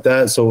 stuff like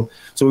that. So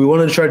we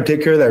wanted to try to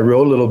take care of that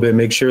road a little bit,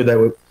 make sure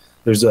that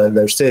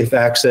there's safe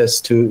access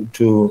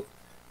to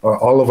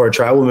all of our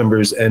tribal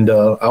members. And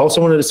I also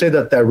wanted to say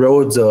that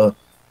road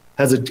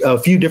has a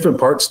few different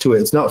parts to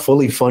it. It's not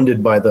fully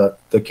funded by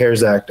the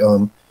CARES Act.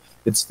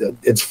 It's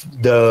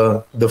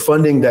the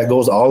funding that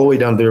goes all the way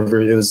down the river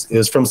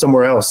is from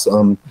somewhere else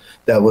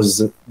that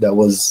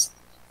was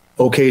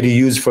okay to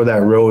use for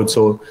that road.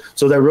 So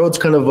that road's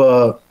kind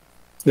of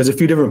there's a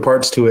few different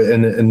parts to it,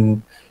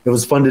 and it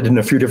was funded in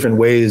a few different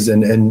ways,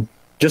 and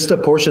just a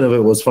portion of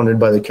it was funded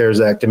by the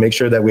CARES Act to make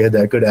sure that we had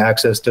that good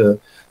access to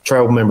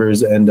tribal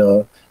members. And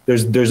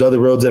there's other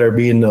roads that are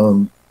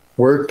being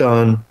worked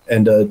on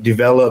and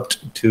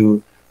developed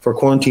for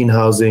quarantine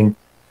housing,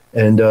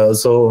 and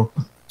so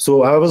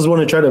I always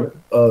want to try to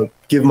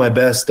give my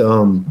best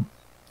of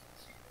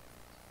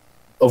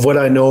what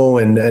I know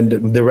and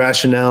the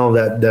rationale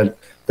that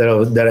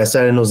I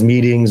sat in those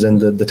meetings and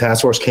the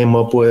task force came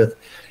up with,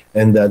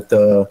 and that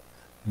the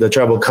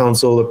tribal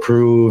council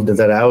approved,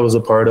 that I was a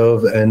part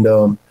of, and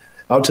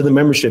out to the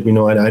membership. And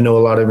I know a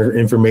lot of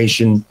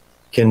information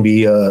can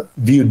be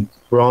viewed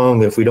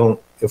wrong if we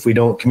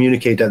don't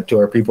communicate that to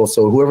our people.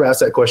 So whoever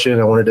asked that question,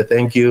 I wanted to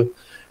thank you,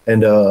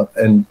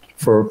 and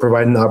for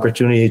providing the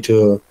opportunity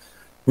to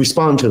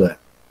respond to that.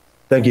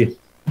 Thank you.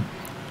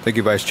 Thank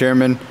you, Vice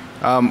Chairman.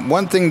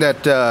 One thing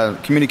that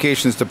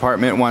Communications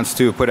Department wants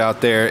to put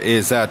out there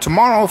is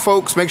tomorrow,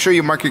 folks, make sure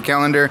you mark your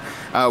calendar.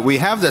 We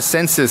have the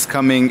census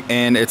coming,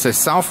 and it's a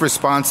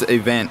self-response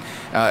event.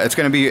 It's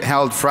going to be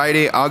held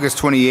Friday, August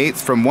 28th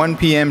from 1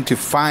 p.m. to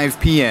 5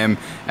 p.m.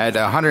 at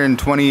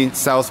 120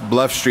 South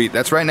Bluff Street.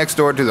 That's right next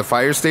door to the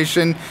fire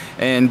station.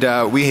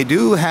 And we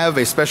do have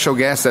a special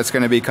guest that's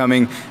going to be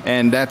coming,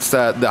 and that's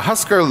the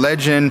Husker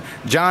legend,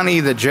 Johnny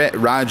the Jet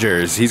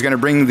Rogers. He's going to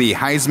bring the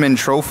Heisman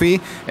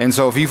Trophy. And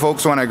so if you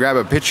folks want to grab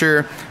a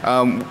picture,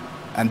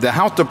 and the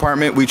health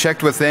department, we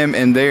checked with them,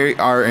 and they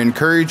are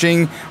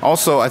encouraging.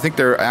 Also, I think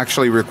they're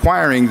actually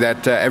requiring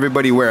that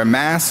everybody wear a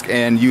mask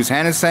and use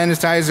hand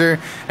sanitizer,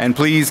 and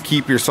please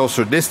keep your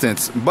social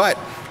distance. But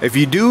if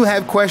you do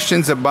have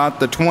questions about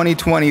the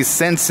 2020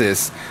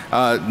 census,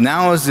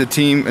 now is the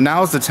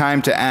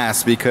time to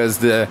ask, because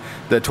the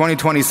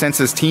 2020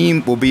 census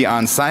team will be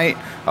on site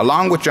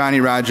along with Johnny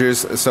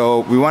Rogers.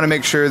 So we want to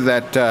make sure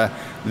that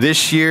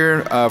this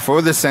year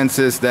for the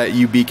census that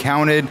you be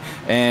counted,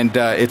 and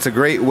it's a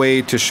great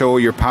way to show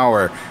your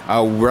power.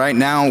 Right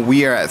now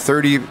we are at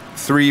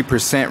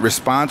 33%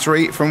 response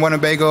rate from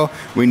Winnebago.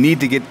 We need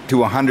to get to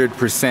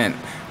 100%.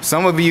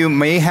 Some of you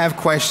may have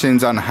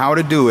questions on how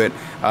to do it.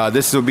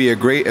 This will be a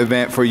great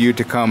event for you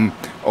to come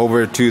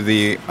over to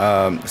the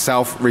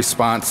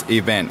self-response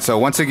event. So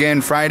once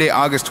again, Friday,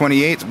 August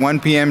 28th, 1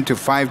 p.m. to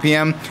 5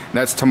 p.m.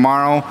 That's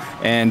tomorrow,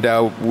 and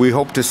we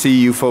hope to see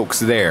you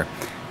folks there.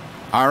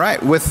 All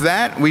right, with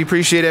that, we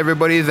appreciate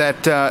everybody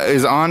that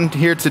is on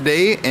here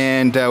today,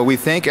 and we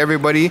thank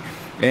everybody,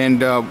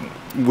 and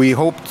we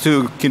hope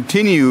to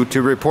continue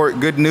to report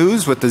good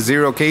news with the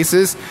 0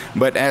 cases.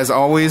 But as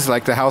always,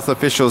 like the health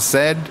officials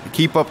said,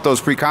 keep up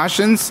those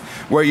precautions,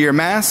 wear your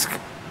mask,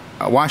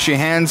 wash your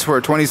hands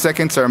for 20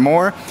 seconds or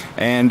more,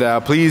 and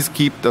please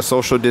keep the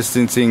social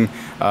distancing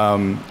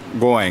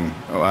going.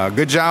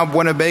 Good job,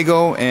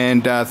 Winnebago,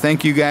 and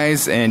thank you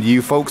guys, and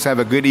you folks have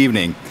a good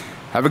evening.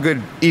 Have a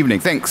good evening.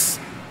 Thanks.